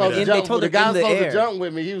guy told was me supposed to that. jump, They told the him guy in was the supposed to air. jump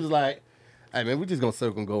with me. He was like, hey, man, we just going to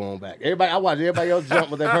circle and go on back. Everybody, I watched everybody else jump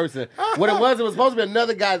with that person. What it was supposed to be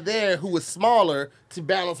another guy there who was smaller to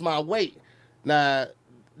balance my weight. Now,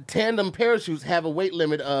 tandem parachutes have a weight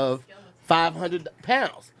limit of 500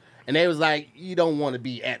 pounds. And they was like, you don't want to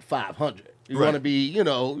be at 500. You want to be, you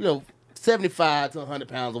know, 75 to 100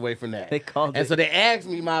 pounds away from that. They called and it. so they asked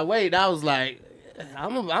me my weight. I was like,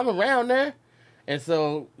 I'm around there. And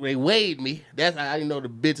so they weighed me. That's how I didn't know the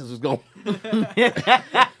bitches was going. Because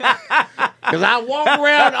I walked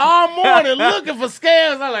around all morning looking for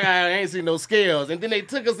scales. I'm like, I ain't seen no scales. And then they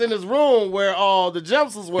took us in this room where all the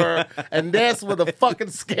jumpsuits were, and that's where the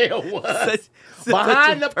fucking scale was.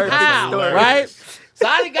 Behind the pile, right? So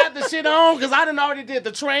I done got the shit on because I done already did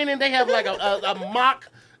the training. They have like a mock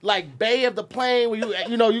like bay of the plane where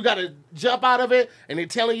you got to jump out of it, and they're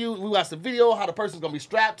telling you, we watched the video, how the person's going to be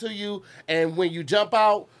strapped to you, and when you jump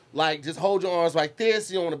out, like, just hold your arms like this.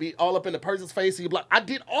 You don't want to be all up in the person's face. So you like, I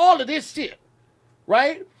did all of this shit,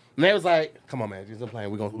 right? And they was like, come on, man, just a plane.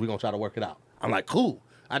 We're gonna try to work it out. I'm like, cool.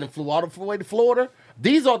 I done flew all the way to Florida.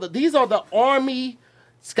 These are the Army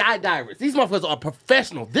skydivers. These motherfuckers are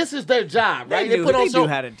professional. This is their job, right? They knew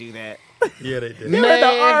how to do that. Yeah, they did. They were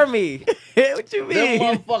the Army. What you Them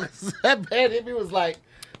mean? motherfuckers, that bad he was like,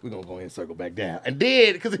 we're going to go ahead and circle back down. And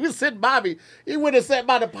then, because he was sitting by me, he would have sat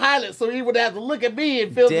by the pilot, so he would have to look at me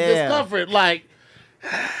and feel the discomfort. Like,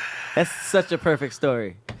 that's such a perfect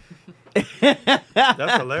story.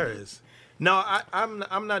 That's hilarious. No,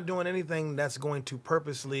 I'm not doing anything that's going to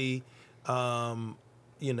purposely, put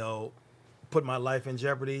my life in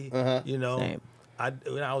jeopardy. Same.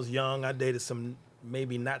 When I was young, I dated some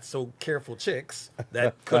maybe not so careful chicks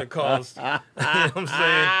that could have caused, you know what I'm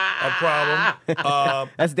saying, a problem.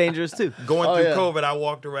 That's dangerous too. Going through COVID, I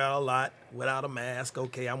walked around a lot without a mask.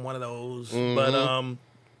 Okay, I'm one of those. Mm-hmm.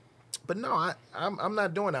 But no, I'm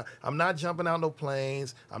not doing that. I'm not jumping out no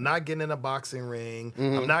planes. I'm not getting in a boxing ring.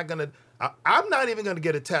 Mm-hmm. I'm not even gonna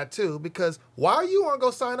get a tattoo because why are you gonna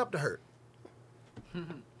go sign up to hurt?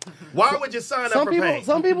 Why would you sign up for pain?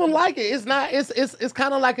 Some people like it. It's not. It's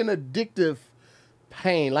kind of like an addictive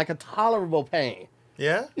pain, like a tolerable pain.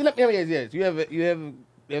 Yeah. Yes. You ever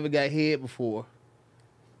got head before,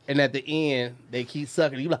 and at the end they keep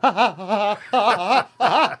sucking. You like, stop,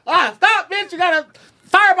 bitch! You got a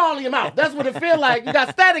fireball in your mouth. That's what it feel like. You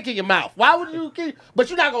got static in your mouth. Why would you keep? But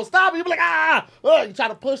you're not gonna stop. You be like, you try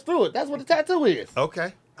to push through it. That's what the tattoo is.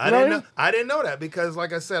 Okay. I didn't know that because,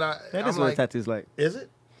 like I said, that is what a tattoo's like. Is it?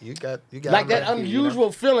 You got like that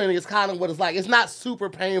unusual feeling is kind of what it's like. It's not super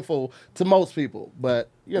painful to most people, but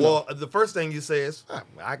Well, the first thing you say is,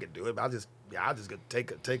 I could do it. I'll just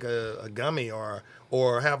take a gummy or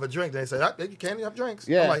have a drink. They say, you can't have drinks.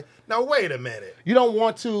 Yeah. I'm like, now wait a minute. You don't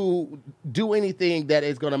want to do anything that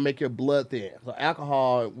is going to make your blood thin. So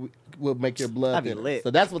alcohol will make your blood thin. Lit. So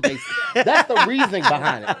that's what that's the reasoning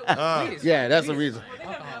behind it. Yeah, that's the reason.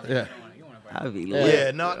 Yeah. I'd be lit.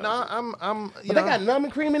 Yeah, no, I'm. But they got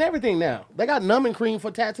numbing cream and everything now. They got numbing cream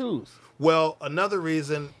for tattoos. Well, another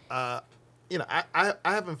reason, I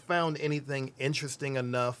haven't found anything interesting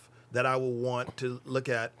enough that I will want to look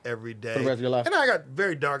at every day. For the rest of your life. And I got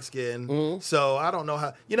very dark skin, so I don't know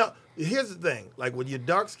how. Here's the thing: like when you're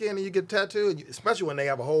dark skinned and you get tattooed, especially when they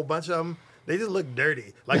have a whole bunch of them, they just look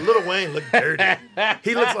dirty. Like Lil Wayne looked dirty.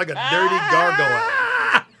 He looks like a dirty gargoyle.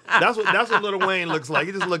 That's what Lil Wayne looks like.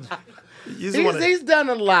 He just looks. He's done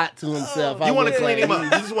a lot to himself. You want to clean him up. You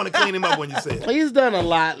just want to clean him up when you say it. He's done a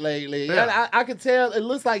lot lately. Yeah. And I could tell, it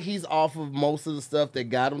looks like he's off of most of the stuff that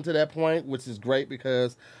got him to that point, which is great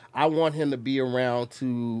because I want him to be around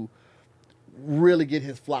to really get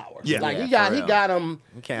his flowers. Yeah. Like Yeah, he got them,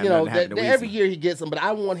 can't have nothing happen to every Weezy. year he gets them, but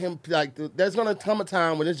I want him, like, there's going to come a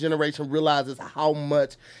time when this generation realizes how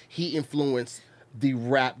much he influenced the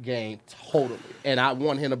rap game totally. And I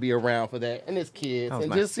want him to be around for that. And his kids. That was And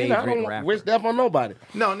my just, I don't favorite rapper. wish death on nobody.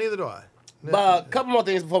 No, neither do I. But a couple more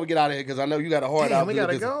things before we get out of here, because I know you got a hard out. Damn, we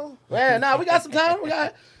gotta go. Yeah, nah, we got some time. We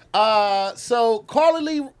got so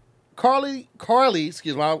Carly,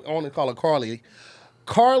 excuse me, I want to call her Carly.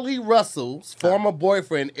 Carly Russell's former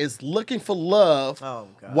boyfriend is looking for love Oh,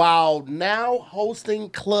 God. while now hosting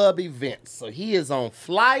club events. So he is on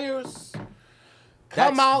flyers.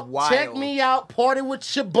 Come That's out, wild. check me out, party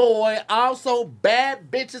with your boy. Also, bad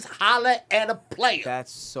bitches holler at a player.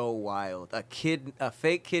 That's so wild. A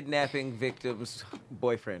fake kidnapping victim's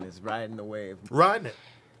boyfriend is riding the wave. Riding it.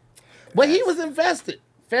 But he was invested.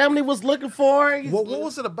 Family was looking for him. What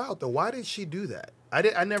was it about though? Why did she do that?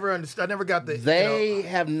 I never understood. I never got the. They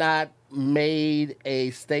have not made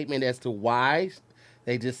a statement as to why.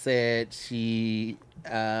 They just said she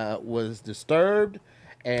was disturbed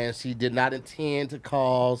and she did not intend to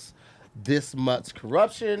cause this much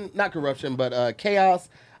corruption. Not corruption, but chaos.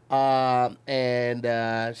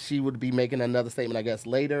 And she would be making another statement, I guess,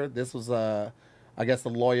 later. This was, I guess the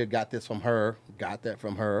lawyer got that from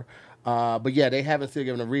her. But yeah, they haven't still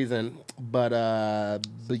given a reason. But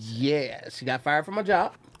yeah, she got fired from her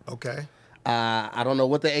job. Okay. I don't know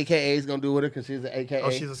what the AKA is gonna do with her because she's an AKA. Oh,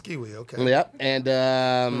 she's a skiwi. Okay. Yep. And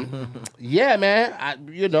yeah, man, Got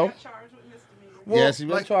charged with misdemeanor. yeah, she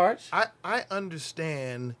was charged. I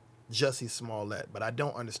understand Jussie Smollett, but I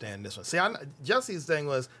don't understand this one. See, Jussie's thing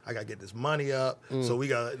was I gotta get this money up, so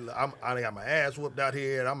I got my ass whooped out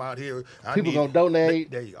here, and I'm out here. People gonna donate.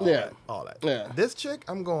 There you go. Yeah. All that. Yeah. This chick,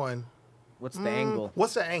 I'm going. What's the angle?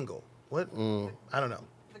 What's the angle? What? I don't know.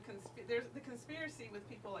 There's the conspiracy with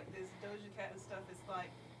people like this, Doja Cat and stuff. It's like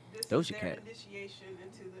this Doja is their Cat. initiation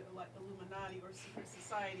into the like Illuminati or secret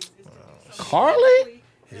societies. Is to do something Carly? politically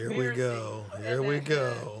Here we go. embarrassing. Here And we then,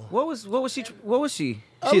 go. What was she? She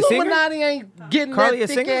a singer? Illuminati ain't getting Carly a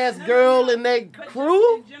that singer? thick ass girl in that But just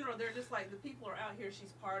crew. in general, they're just like the people are out here.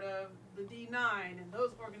 She's part of the D9 and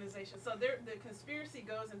those organizations. So the conspiracy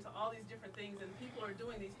goes into all these different things, and people are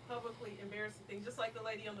doing these publicly embarrassing things, just like the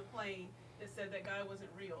lady on the plane that said that guy wasn't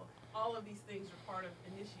real. All of these things are part of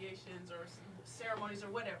initiations or ceremonies or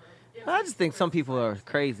whatever. I just think some people are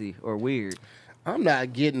crazy or weird. I'm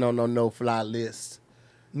not getting on no-fly list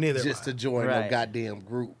Neither. just to am I. join no Right. goddamn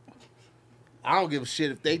group. I don't give a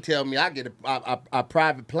shit if they tell me I get a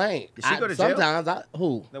private plane. Did she go to jail? Sometimes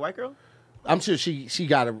who? The white girl? I'm sure she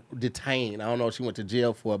got detained. I don't know if she went to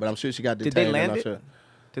jail for it, but I'm sure she got detained. Did they I'm land not it? Sure.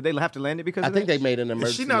 Did they have to land it because I of think that? they made an Is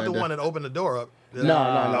emergency. she not the lander. one that opened the door up? No,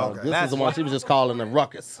 no. Okay. This is That's the one she was just calling a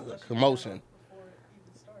ruckus, a commotion. Before it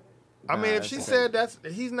even started. I mean, if that's she okay.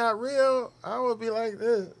 said he's not real, I would be like,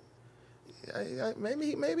 maybe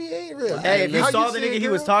he ain't real. Hey, if you How saw the see a nigga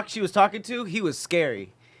girl? she was talking to, he was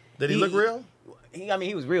scary. Did he look real?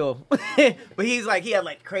 He was real, but he had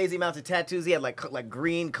like crazy amounts of tattoos. He had like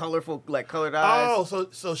green, colorful, like colored eyes. Oh,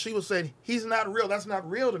 so she was saying he's not real. That's not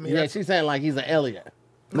real to me. Yeah, That's- she's saying like he's an alien.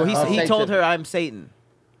 Well, he Satan. told her, "I'm Satan."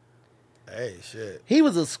 Hey, shit. He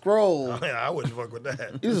was a scroll. I wouldn't fuck with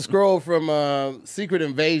that. He was a scroll from Secret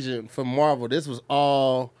Invasion from Marvel. This was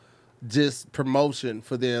all just promotion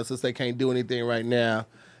for them since they can't do anything right now.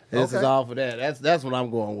 This is Okay. all for that. That's what I'm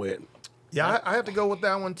going with. Yeah, I have to go with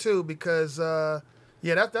that one too because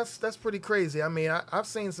that's pretty crazy. I mean, I've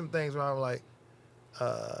seen some things where I'm like,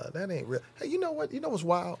 that ain't real. Hey, you know what? You know what's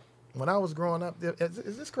wild? When I was growing up,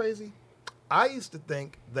 is this crazy? I used to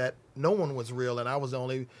think that no one was real and I was the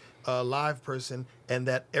only live person and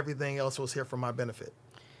that everything else was here for my benefit.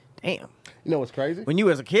 Damn. You know what's crazy? When you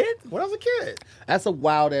was a kid? When I was a kid. That's a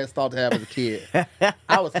wild ass thought to have as a kid.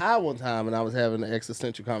 I was high one time and I was having an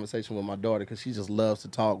existential conversation with my daughter because she just loves to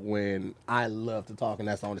talk when I love to talk, and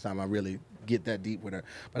that's the only time I really get that deep with her.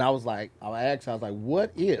 But I was like, I asked her, I was like,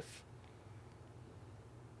 what if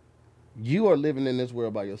you are living in this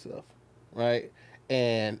world by yourself, right?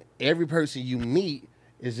 And every person you meet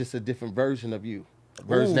is just a different version of you. A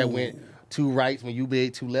version that went two rights when you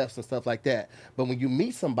did two lefts and stuff like that. But when you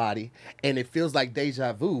meet somebody and it feels like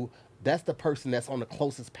deja vu, that's the person that's on the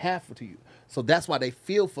closest path to you. So that's why they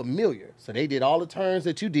feel familiar. So they did all the turns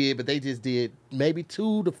that you did, but they just did maybe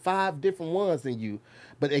 2 to 5 different ones than you.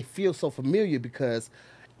 But they feel so familiar because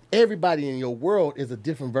everybody in your world is a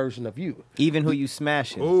different version of you. Even who you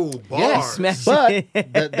smashing. Ooh, bars. Yes, Smash but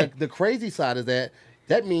the crazy side is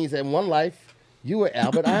that means that in one life you were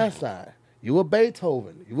Albert Einstein, you were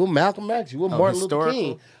Beethoven, you were Malcolm X, you were Martin Luther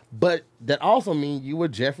King. But that also means you were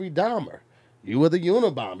Jeffrey Dahmer, you were the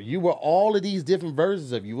Unabomber, you were all of these different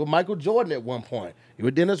versions of you. You were Michael Jordan at one point, you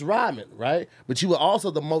were Dennis Rodman, right? But you were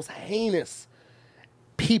also the most heinous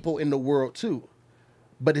people in the world too.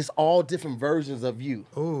 But it's all different versions of you,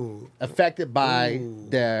 affected by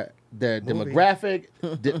their demographic,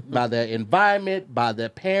 by their environment, by their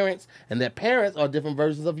parents, and their parents are different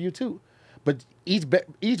versions of you too. But each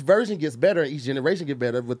version gets better, each generation gets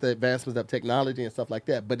better with the advancements of technology and stuff like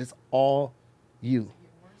that. But it's all you.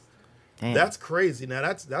 Damn. That's crazy. Now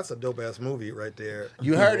that's a dope ass movie right there.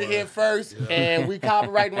 You heard it here first, and we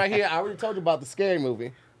copyrighting right here. I already told you about the Scary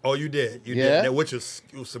Movie. Oh, you did. You Yeah. did. Which was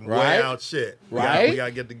some Right. way out shit. Right. We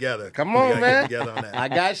gotta get together. Come We on, gotta man. Get together on that. I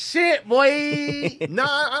got shit, boy. Nah,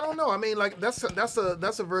 I don't know. I mean, like that's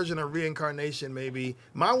a version of reincarnation. Maybe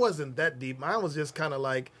mine wasn't that deep. Mine was just kind of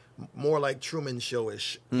like more like Truman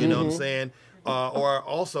Show-ish. You know what I'm saying? Or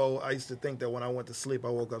also, I used to think that when I went to sleep, I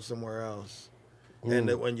woke up somewhere else, and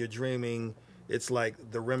that when you're dreaming, it's like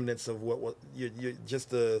the remnants of what you just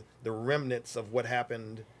the remnants of what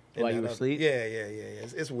happened. While you were asleep? Yeah.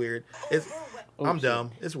 It's weird. I'm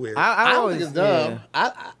dumb. It's weird. I don't always think it's dumb.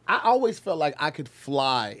 I always felt like I could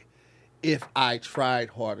fly if I tried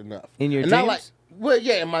hard enough. In your and dreams? Not like, well,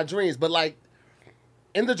 yeah, in my dreams, but like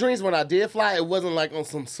in the dreams when I did fly, it wasn't like on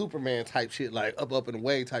some Superman type shit, like up and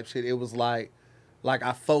away type shit. It was like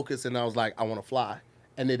I focused and I was like, I want to fly,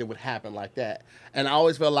 and then it would happen like that. And I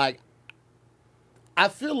always felt like I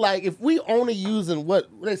feel like if we only using what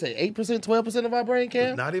they say 8%, 12% of our brain,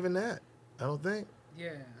 Cam. Not even that. I don't think.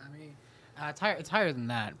 Yeah, I mean, it's higher than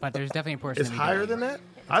that, but there's definitely a portion. It's that we higher don't than use. that.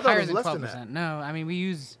 It's I thought higher it was than less 12%. than that. No, I mean we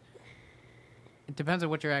use. It depends on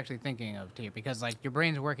what you're actually thinking of, too, because like your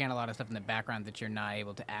brain's working on a lot of stuff in the background that you're not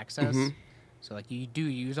able to access. So like you do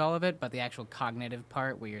use all of it, but the actual cognitive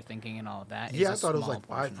part where you're thinking and all of that. Yeah, I is a thought it was small like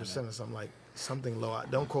portion of 5% it. or something low.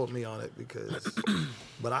 Don't quote me on it because,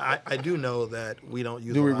 but I do know that we don't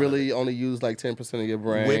use. Do a we lot of really it. only use like 10% of your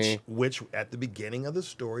brain? Which at the beginning of the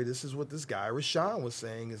story, this is what this guy Rashawn was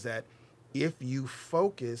saying is that if you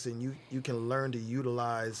focus and you can learn to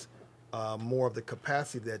utilize more of the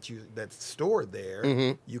capacity that's stored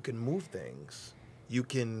there, you can move things, you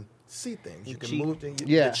can see things, you can move things.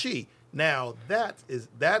 Yeah. The chi. Now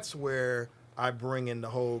that's where I bring in the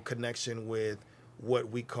whole connection with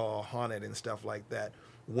what we call haunted and stuff like that.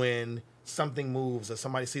 When something moves or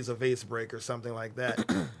somebody sees a vase break or something like that,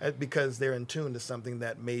 because they're in tune to something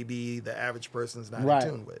that maybe the average person's not in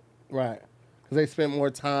tune with. Right. Because they spend more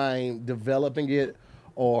time developing it,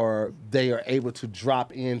 or they are able to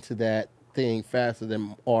drop into that thing faster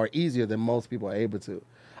than or easier than most people are able to.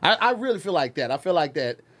 I really feel like that. I feel like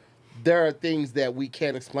that there are things that we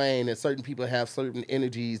can't explain, and certain people have certain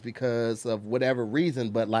energies because of whatever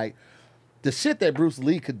reason, but like the shit that Bruce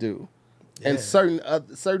Lee could do, and certain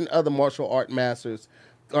other martial art masters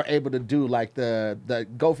are able to do, like the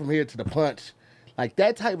go from here to the punch, like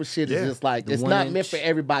that type of shit is just like it's not meant for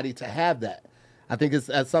everybody to have that. I think it's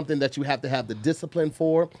something that you have to have the discipline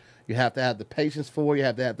for, you have to have the patience for, you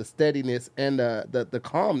have to have the steadiness and the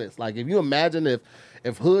calmness. Like if you imagine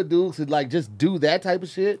if hood dudes could like just do that type of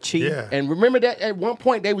shit, and remember that at one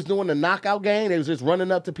point they was doing the knockout game, they was just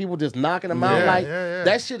running up to people just knocking them out. Like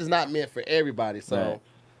that shit is not meant for everybody. So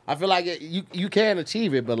I feel like you can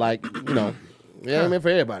achieve it, but like it ain't meant for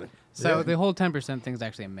everybody. So the whole 10% thing is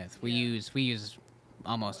actually a myth. We use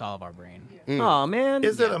almost all of our brain. Oh man,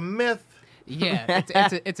 Is it a myth? Yeah,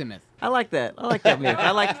 it's a myth. I like that. I like that myth. I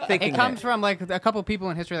like thinking. It comes from like a couple people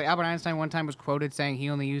in history. Like Albert Einstein one time was quoted saying he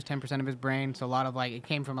only used 10% of his brain. So a lot of it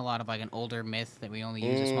came from a lot of like an older myth that we only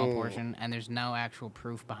use a small portion, and there's no actual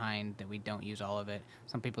proof behind that we don't use all of it.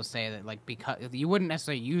 Some people say that like because you wouldn't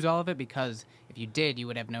necessarily use all of it because if you did, you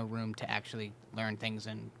would have no room to actually learn things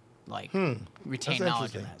and retain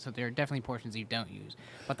knowledge of that. So there are definitely portions you don't use.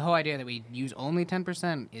 But the whole idea that we use only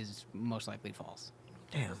 10% is most likely false.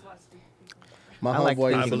 Damn. My I like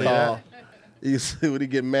homeboy thinking used to call. You see when he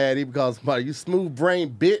get mad, he calls somebody, "You smooth brain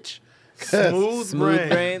bitch." Smooth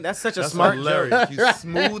brain. That's such a That's smart hilarious. joke. You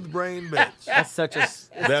smooth brain bitch. That's such a. It's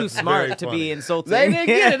too That's smart very to funny. be insulting. They didn't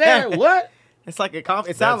get it there. What? It's like a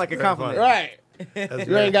compliment. It sounds like a very compliment. funny. Right. That's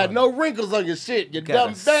You very ain't got funny. no wrinkles on your shit, you Got dumb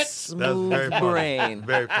a bitch. That's smooth very funny. brain.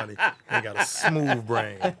 Very funny. You got a smooth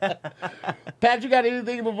brain. Pat, you got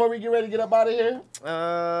anything before we get ready to get up out of here?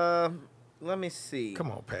 let me see.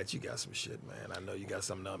 Come on, Pat. You got some shit, man. I know you got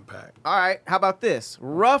something to unpack. All right, how about this?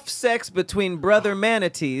 Rough sex between brother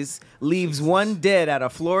manatees leaves one dead at a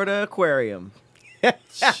Florida aquarium.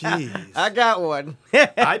 Jeez. I got one.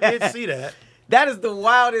 I did see that. That is the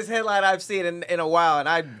wildest headline I've seen in a while, and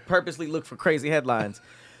I purposely look for crazy headlines.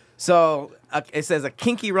 So it says a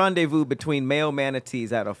kinky rendezvous between male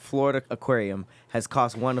manatees at a Florida aquarium has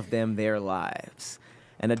cost one of them their lives.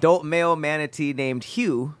 An adult male manatee named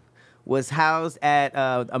Hugh was housed at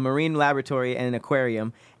a marine laboratory and an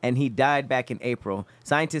aquarium, and he died back in April.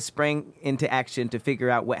 Scientists sprang into action to figure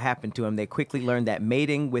out what happened to him. They quickly learned that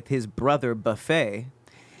mating with his brother, Buffet,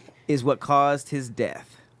 is what caused his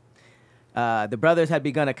death. The brothers had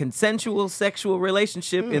begun a consensual sexual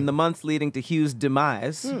relationship in the months leading to Hugh's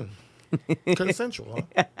demise. Consensual,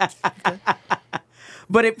 huh?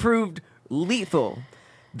 But it proved lethal.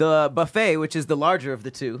 The Buffet, which is the larger of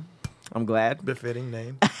the two, I'm glad, Befitting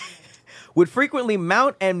name. would frequently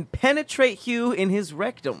mount and penetrate Hugh in his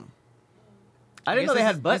rectum. I didn't know they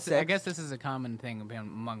had butt sex. I guess this is a common thing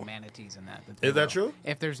among manatees and that. Is that true?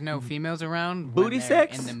 If there's no females around, Booty when they're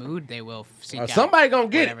sex? in the mood, they will seek out somebody gonna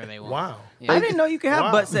get whatever it. they want. Wow. Yeah. I didn't know you could have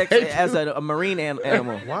Wow. butt sex as a marine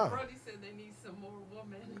animal. Wow. Brody said they need some more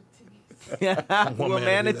woman. One Well,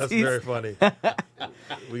 manatee. That's manatees. very funny.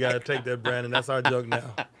 We got to take that, Brandon. That's our joke now.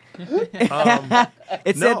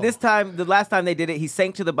 It said No. the last time they did it, he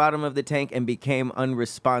sank to the bottom of the tank and became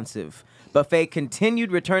unresponsive. Buffet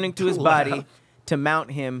continued returning to his body to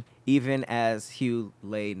mount him even as Hugh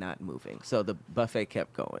lay not moving. So the Buffet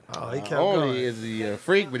kept going. Oh, he kept Not only going. is he a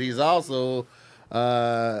freak, but he's also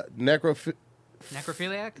Necrophiliac?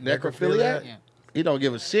 necrophiliac. Yeah. He don't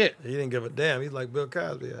give a shit. He didn't give a damn. He's like Bill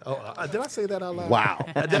Cosby. Oh, did I say that out loud? Wow.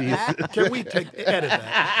 Can we edit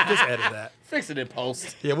that? Just edit that. Fix it in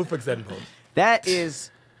post. Yeah, we'll fix that in post. That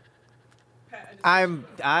is, Pat, I'm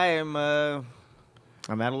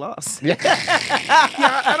at a loss. Yeah,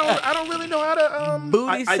 I don't really know how to.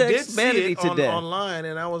 Booty I sex did see vanity it to death. online,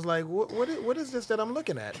 and I was like, what is this that I'm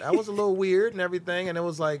looking at? That was a little weird and everything, and it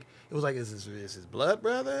was like, is his blood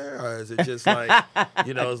brother, or is it just like,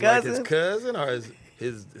 it's like his cousin, or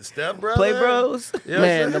his stepbrother? Play bros. You know what I'm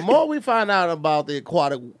Man, the saying? more we find out about the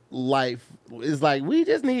aquatic life, it's like we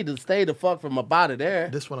just need to stay the fuck from up out of there.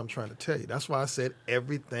 This is what I'm trying to tell you. That's why I said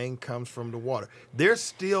everything comes from the water. They're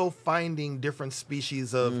still finding different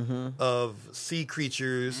species of sea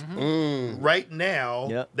creatures right now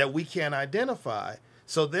Yep. that we can't identify.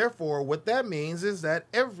 So therefore, what that means is that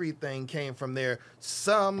everything came from there.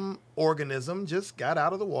 Some organism just got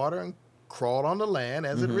out of the water and crawled on the land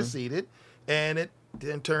as it receded, and it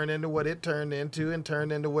then turned into what it turned into, and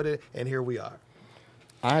here we are.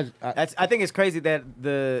 I think it's crazy that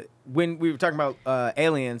when we were talking about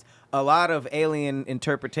aliens, a lot of alien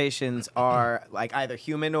interpretations are like either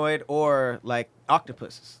humanoid or like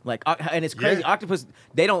octopuses. And it's crazy. Yeah. Octopus,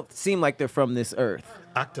 they don't seem like they're from this earth.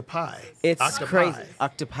 Octopi. It's Octopi. crazy.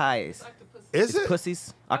 Octopi. Is It's it?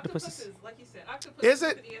 pussies. Octopuses. Like you said, octopus. Is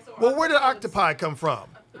it? Well, where did octopi come from?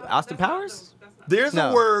 Austin Powers? There's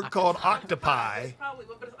No. a word called octopi. Probably,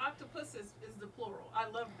 but octopus is the plural. I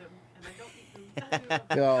love them, and I don't eat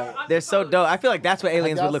them. Yo. They're so dope. I feel like that's what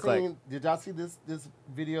aliens Have would y'all look like. seen- Did y'all see this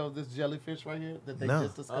video of this jellyfish right here that they No.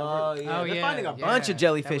 just discovered? Oh, yeah. Oh, They're yeah, finding a yeah. bunch of That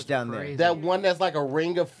jellyfish was down there. crazy. That one that's like a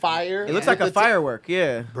ring of fire. It looks with like a the firework,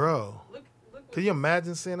 yeah. Bro, Look can you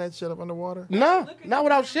imagine seeing that shit up underwater? No, look at not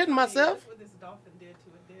without shitting myself. What this dolphin did to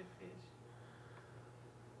a dead fish.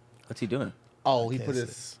 What's he doing? Oh, he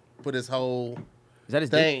Can't put his whole Is that his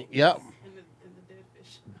dick? thing. Yep. In the dead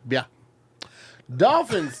fish. Yeah.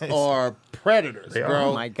 Dolphins are predators, They are. bro.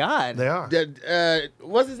 Oh my God. They are.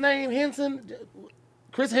 What's his name? Henson.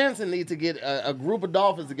 Chris Hansen needs to get a group of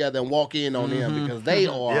dolphins together and walk in on them because they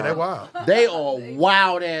are Yeah, they're wild. They are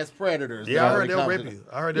wild ass predators. Yeah, I dog, heard when it they'll comes rape to- you.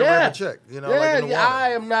 I heard they'll Yeah. rape a chick. Yeah, like in the yeah,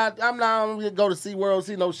 water. I'm not gonna go to SeaWorld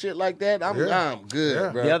see no shit like that. I'm good, Yeah.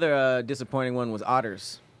 bro. The other disappointing one was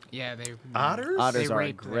otters. Yeah, they Otters? Otters They are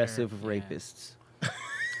raped their- aggressive yeah. rapists.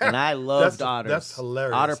 And I loved That's- otters. that's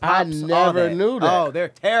hilarious. Otter I pops, all never that. knew that. Oh, they're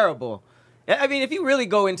terrible. I mean, if you really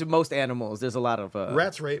go into most animals, there's a lot of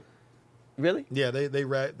Rats rape. Really? Yeah, they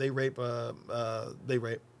rape. They rape. Oh, and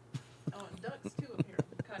ducks too.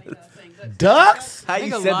 Apparently, saying ducks. Ducks? How I you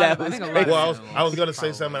think a said lot that of- I was think a lot crazy. of- well, I was going to say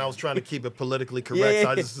Probably. something. I was trying to keep it politically correct, Yeah. so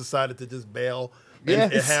I just decided to just bail Yeah.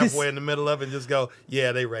 and halfway in the middle of it and just go,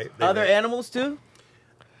 yeah, they rape. They Other rape. animals too?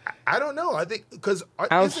 I don't know. I think because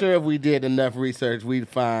I'm sure if we did enough research, we'd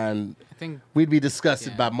be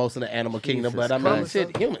disgusted Yeah. by most of the animal kingdom. Jesus But I mean, Christ.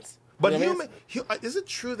 shit, humans. But You know what I mean? is it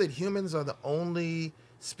true that humans are the only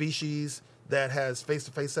species that has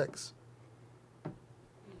face-to-face sex?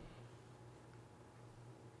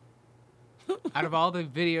 Out of all the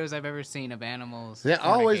videos I've ever seen of animals, They're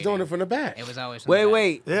always fornicating, doing it from the back. It was always from the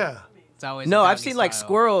Wait. back. Yeah. It's always No, the I've doggy seen like style.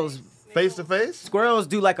 squirrels. Face to face? Squirrels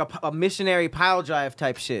do like a missionary pile drive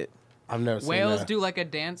type shit. I've never seen Whales that. do like a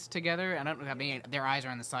dance together. I don't know. I mean, their eyes are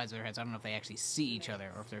on the sides of their heads. I don't know if they actually see each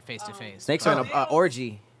other or if they're face to face. Snakes are in an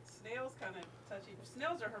orgy. Snails kind of touch each.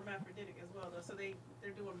 Snails are hermaphroditic as well, though, so they're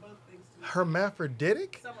doing both things. To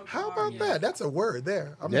Hermaphroditic? Some of them How are, about yeah. that? That's a word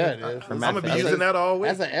there. I'm Yeah, gonna, it is. I'm gonna be That's using that all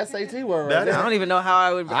week. That's an SAT word That right is- I there. don't even know how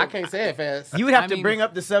I would. I can't say it fast. You would have I to mean- bring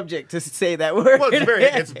up the subject to say that word. Well,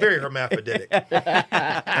 it's very hermaphroditic.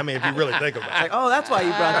 I mean, if you really think about it. Like, oh, that's why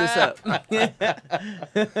you brought this up.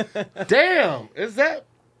 Damn, is that?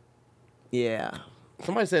 Yeah.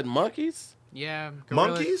 Somebody said monkeys Yeah,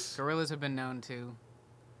 Monkeys? Gorillas have been known to.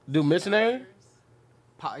 do missionary?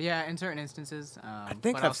 Yeah, in certain instances. I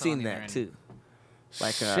think but I've also on seen the that other end. too.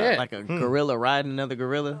 Like Shit. a gorilla riding another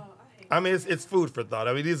gorilla. I mean, it's food for thought.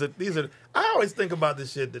 I mean, these are. I always think about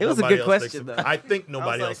this shit that It was a nobody good else question, thinks though. I think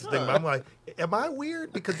nobody I else was is like, thinking about. I'm like, am I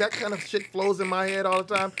weird? Because that kind of shit flows in my head all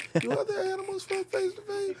the time. Do other animals fall face to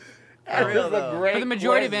face? That real, is a though. great For the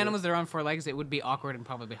majority of question. animals that are on four legs, it would be awkward and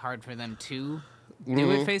probably hard for them to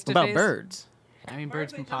do it face to What face. about birds? I mean,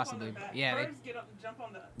 birds they can jump on possibly. their back. Yeah, Birds get up and jump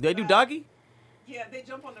on the. They do back. doggy? Yeah, they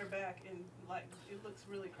jump on their back and like it looks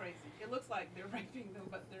really crazy. It looks like they're raping them,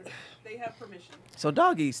 but they have permission. So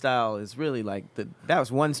doggy style is really like that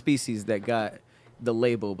was one species that got the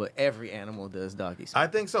label, but every animal does doggy style. I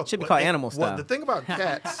think so. Should be Well, called and- animal Well, style. the thing about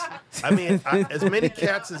cats, I mean, as many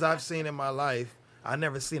cats as I've seen in my life, I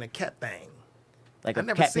never seen a cat thing. Like I a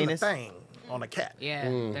never cat seen penis. a thing on a cat. yeah,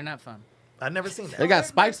 they're not fun. I never seen They that. got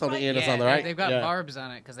spikes on the end or Yeah, something, right? they've got Yeah. barbs on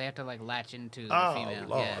it because they have to like latch into the Oh, female.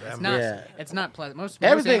 Lord, yeah, have it's not. mercy. It's not pleasant. Most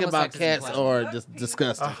Everything animal about sex isn't cats pleasant. are just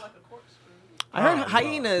disgusting. Like a corkscrew. I heard Oh,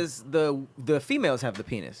 hyenas, the females have the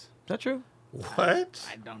penis. Is that true? What?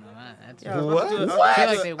 I don't know that. That's Yeah, I was about to do What? a- I feel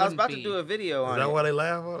like they I was wouldn't about be. to do a video Is on that it. why they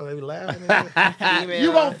laugh? Are they laughing? Female-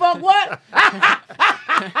 You gonna fuck what?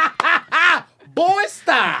 Boy,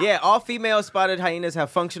 stop. Yeah, all female spotted hyenas have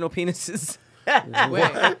functional penises.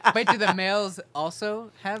 Wait, do the males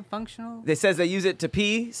also have functional? It says they use it to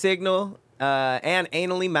pee, signal, and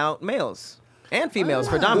anally mount males and females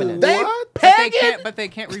for dominance. They What? pegging? But they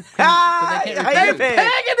can't. Ah, They how can't you reproduce. peg?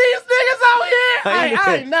 Pegging these niggas out here. Hyena I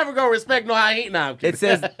peg. ain't never gonna respect no hyena. No, I'm kidding. It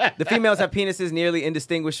says the females have penises nearly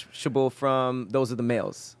indistinguishable from those of the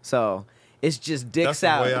males. So it's just dicks That's the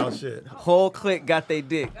out. way out shit. Whole clique got they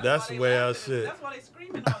dick. That's why the they way out laughing. shit. That's why they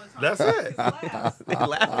screaming all the time. That's it. Laughs. They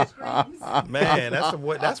laughing. Screams. Man,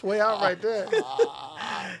 that's way out right there.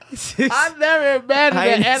 I never imagined an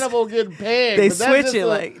Hyenas- animal getting pegged. They but that's switch just it a-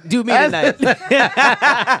 like, do me tonight. you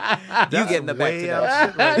get in the back way tonight. out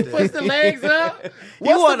shit right He there. puts the legs up. You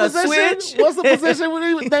What's the wanna position? switch? What's the position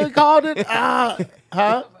when they called it? Huh?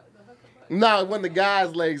 No, when the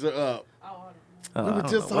guy's legs are up. Oh, We I were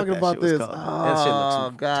don't just know what talking that about shit was this. called. That shit Oh,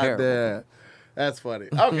 looks God terrible. damn. That's funny.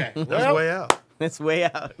 Okay. That's well, way out. That's way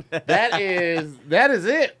out. that is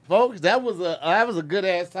it, folks. That was a good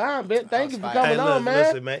ass time, Ben. Thank you for coming Hey, on, man.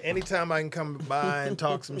 listen, man. Anytime I can come by and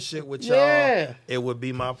talk some shit with y'all, Yeah. it would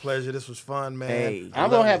be my pleasure. This was fun, man. Hey. I I'm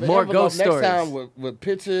love gonna have it. an More envelope ghost next stories. time with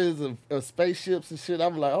pictures of spaceships and shit.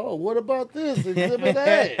 I'm like, oh, what about this? Exhibit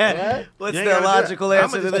A, right? What's You ain't the gotta do logical that.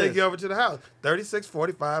 answer I'm to gonna just take this? you over to the house,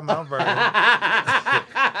 3645 Mount Vernon.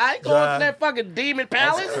 I ain't going Drive. to that fucking demon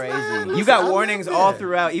palace. That's crazy. Listen, You got I warnings live all there.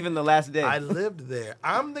 throughout, even the last day. I lived there.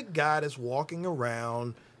 I'm the guy that's walking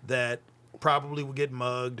around that probably will get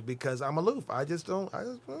mugged because I'm aloof. It's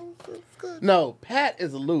good. No, Pat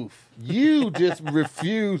is aloof. You just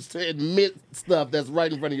refuse to admit stuff that's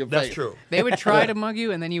right in front of your face. That's true. They would try to mug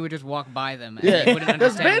you, and then you would just walk by them, and Yeah. you wouldn't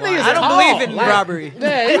Because understand Bentley why. is I don't tall. believe in robbery.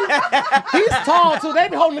 Yeah, he's tall too. They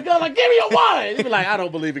be holding the gun like, give me a wallet. He be like, I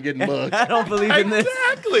don't believe in getting mugged. I don't believe in this.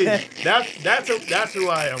 Exactly. That's who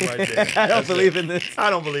I am right there. I don't believe in this. I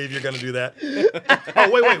don't believe you're gonna do that. Oh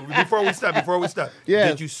wait! Before we stop.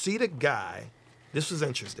 Yes. Did you see the guy? This was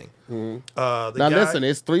interesting. The Now guy, listen,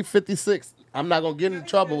 it's 3:56. I'm not gonna get in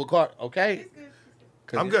trouble with Carter, okay?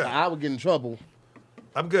 'Cause I'm good. I would get in trouble.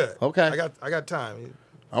 I'm good. Okay. I got time.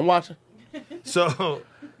 I'm watching. So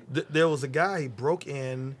there was a guy. He broke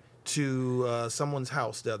in to someone's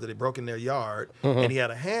house the other day. Broke in their yard, and he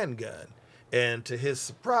had a handgun. And to his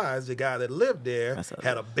surprise, the guy that lived there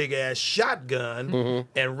had a big ass shotgun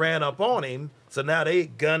and ran up on him. So now they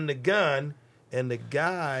gun to gun, and the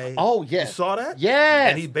guy. Oh, yes. You saw that?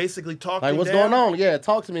 Yes. And he basically talked Like, him what's down. going on? Yeah,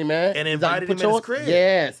 talk to me, man. And He's invited "Put him in his yours-" crib.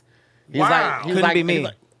 Yes. He's Wow. like, he's Couldn't like, be me. he's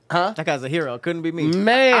like, huh? That guy's a hero. Couldn't be me.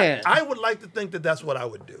 Man. I would like to think that that's what I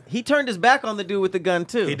would do. He turned his back on the dude with the gun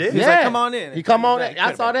too. He did? He's Yeah. like, "Come on in." He come on Back. in.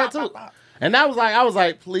 I saw that too. And I was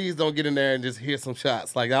like, please don't get in there and just hear some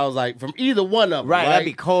shots. Like I was like, from either one of them. Right, that'd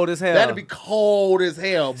be cold as hell. That'd be cold as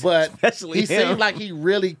hell. But Especially he him. seemed like he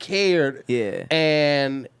really cared. Yeah.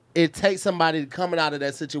 And it takes somebody coming out of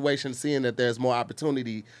that situation, seeing that there's more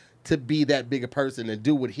opportunity to be that bigger person and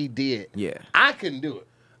do what he did. Yeah. I couldn't do it.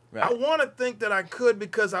 Right. I want to think that I could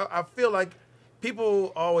because I feel like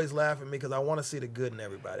people always laugh at me because I want to see the good in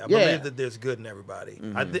everybody. I believe that there's good in everybody.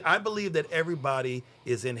 I believe that everybody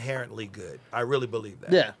is inherently good. I really believe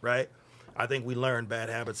that. Yeah. Right? I think we learn bad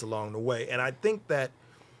habits along the way. And I think that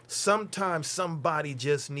sometimes somebody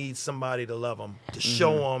just needs somebody to love them, to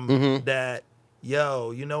show them that,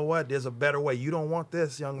 yo, you know what? There's a better way. You don't want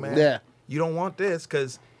this, young man. Yeah. You don't want this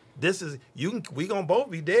because this is, we going to both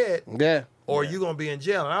be dead. Yeah. Or you going to be in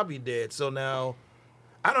jail and I'll be dead. So now,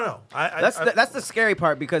 I don't know. That's the scary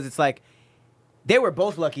part because it's like they were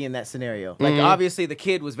both lucky in that scenario. Like obviously the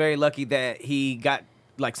kid was very lucky that he got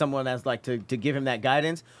like someone that's like to give him that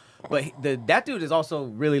guidance. But that dude is also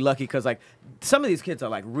really lucky because like some of these kids are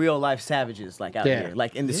like real life savages like out here,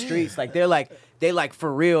 like in the streets. Like they like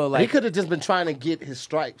for real. Like he could have just been trying to get his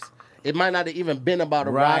stripes. It might not have even been about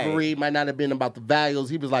a robbery. It might not have been about the values.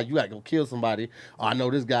 He was like, you got to go kill somebody. Oh, I know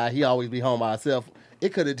this guy. He always be home by himself.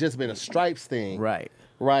 It could have just been a stripes thing. Right.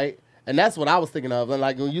 And that's what I was thinking of. And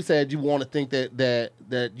like when you said you want to think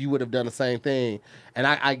that you would have done the same thing, and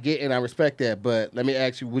I get and I respect that. But let me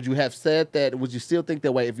ask you: would you have said that? Would you still think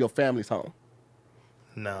that way if your family's home?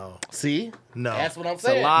 No. See? No. That's what I'm it's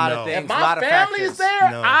saying. a lot of things. If a my lot of family is factors.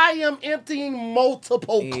 there, No. I am emptying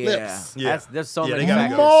multiple clips. Yeah. There's so Yeah, many they gotta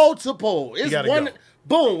factors. go. Multiple. It's gotta one go.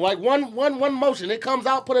 boom, like one motion. It comes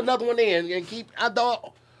out, put another one in, and keep.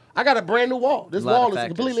 I got a brand new wall. This Lot of wall is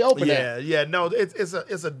factors. completely open. now. Yeah. No, it's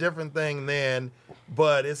a different thing then,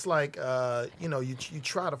 but it's like you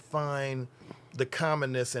try to find the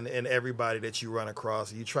commonness in everybody that you run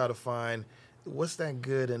across. You try to find what's that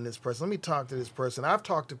good in this person. Let me talk to this person. I've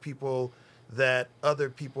talked to people that other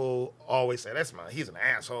people always say he's an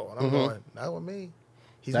asshole, and I'm going, not with me.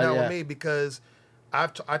 He's not with me because I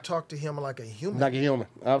talked to him like a human. Like a human.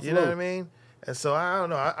 Absolutely. You know what I mean? And so I don't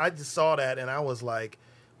know. I just saw that and I was like,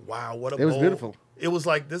 wow, what a It was beautiful. It was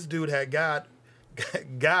like this dude had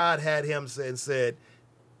God had him said,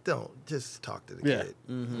 don't just talk to the kid.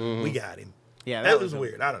 We got him. Yeah, that was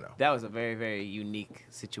weird. I don't know. That was a very, very unique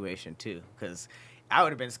situation too, because I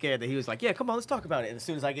would have been scared that he was like, "Yeah, come on, let's talk about it." And as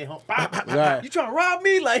soon as I get home, you trying to rob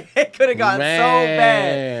me? Like it could have gotten so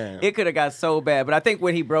bad. It could have got so bad. But I think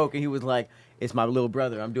when he broke and he was like, "It's my little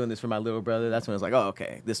brother. I'm doing this for my little brother." That's when I was like, "Oh,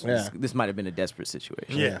 okay. This might have been a desperate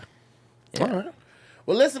situation." Yeah. All right.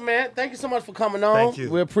 Well, listen, man. Thank you so much for coming on. Thank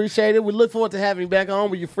you. We appreciate it. We look forward to having you back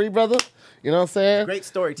on with your free brother. You know what I'm saying? Great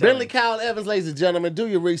storytelling. Bentley Kyle Evans, ladies and gentlemen. Do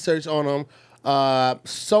your research on him.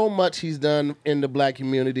 So much he's done in the black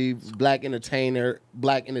community, black entertainment,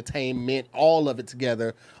 all of it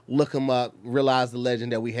together. Look him up. Realize the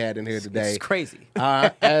legend that we had in here today. It's crazy.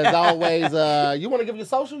 As always, you want to give your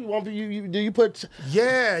social? Do you put?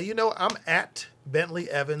 Yeah, I'm at Bentley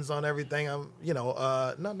Evans on everything. I'm,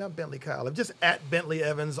 not Bentley Kyle. I'm just at Bentley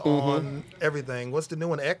Evans on everything. What's the new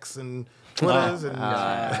one? X and Twitters and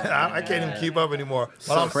I can't even keep up anymore.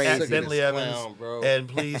 But I'm crazy. at Bentley Evans, bro. and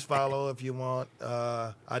please follow if you want.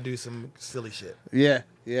 I do some silly shit Yeah.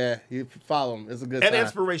 You follow him. It's a good and time.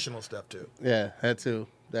 inspirational stuff too. Yeah, that too.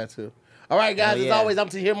 All right, guys. As always, I'm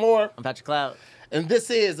Tahir Moore, I'm Patrick Cloud. and this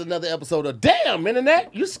is another episode of Damn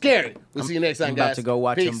Internet. You scary. We'll see you next time, I'm guys. about to go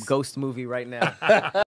watch Peace. a ghost movie right now.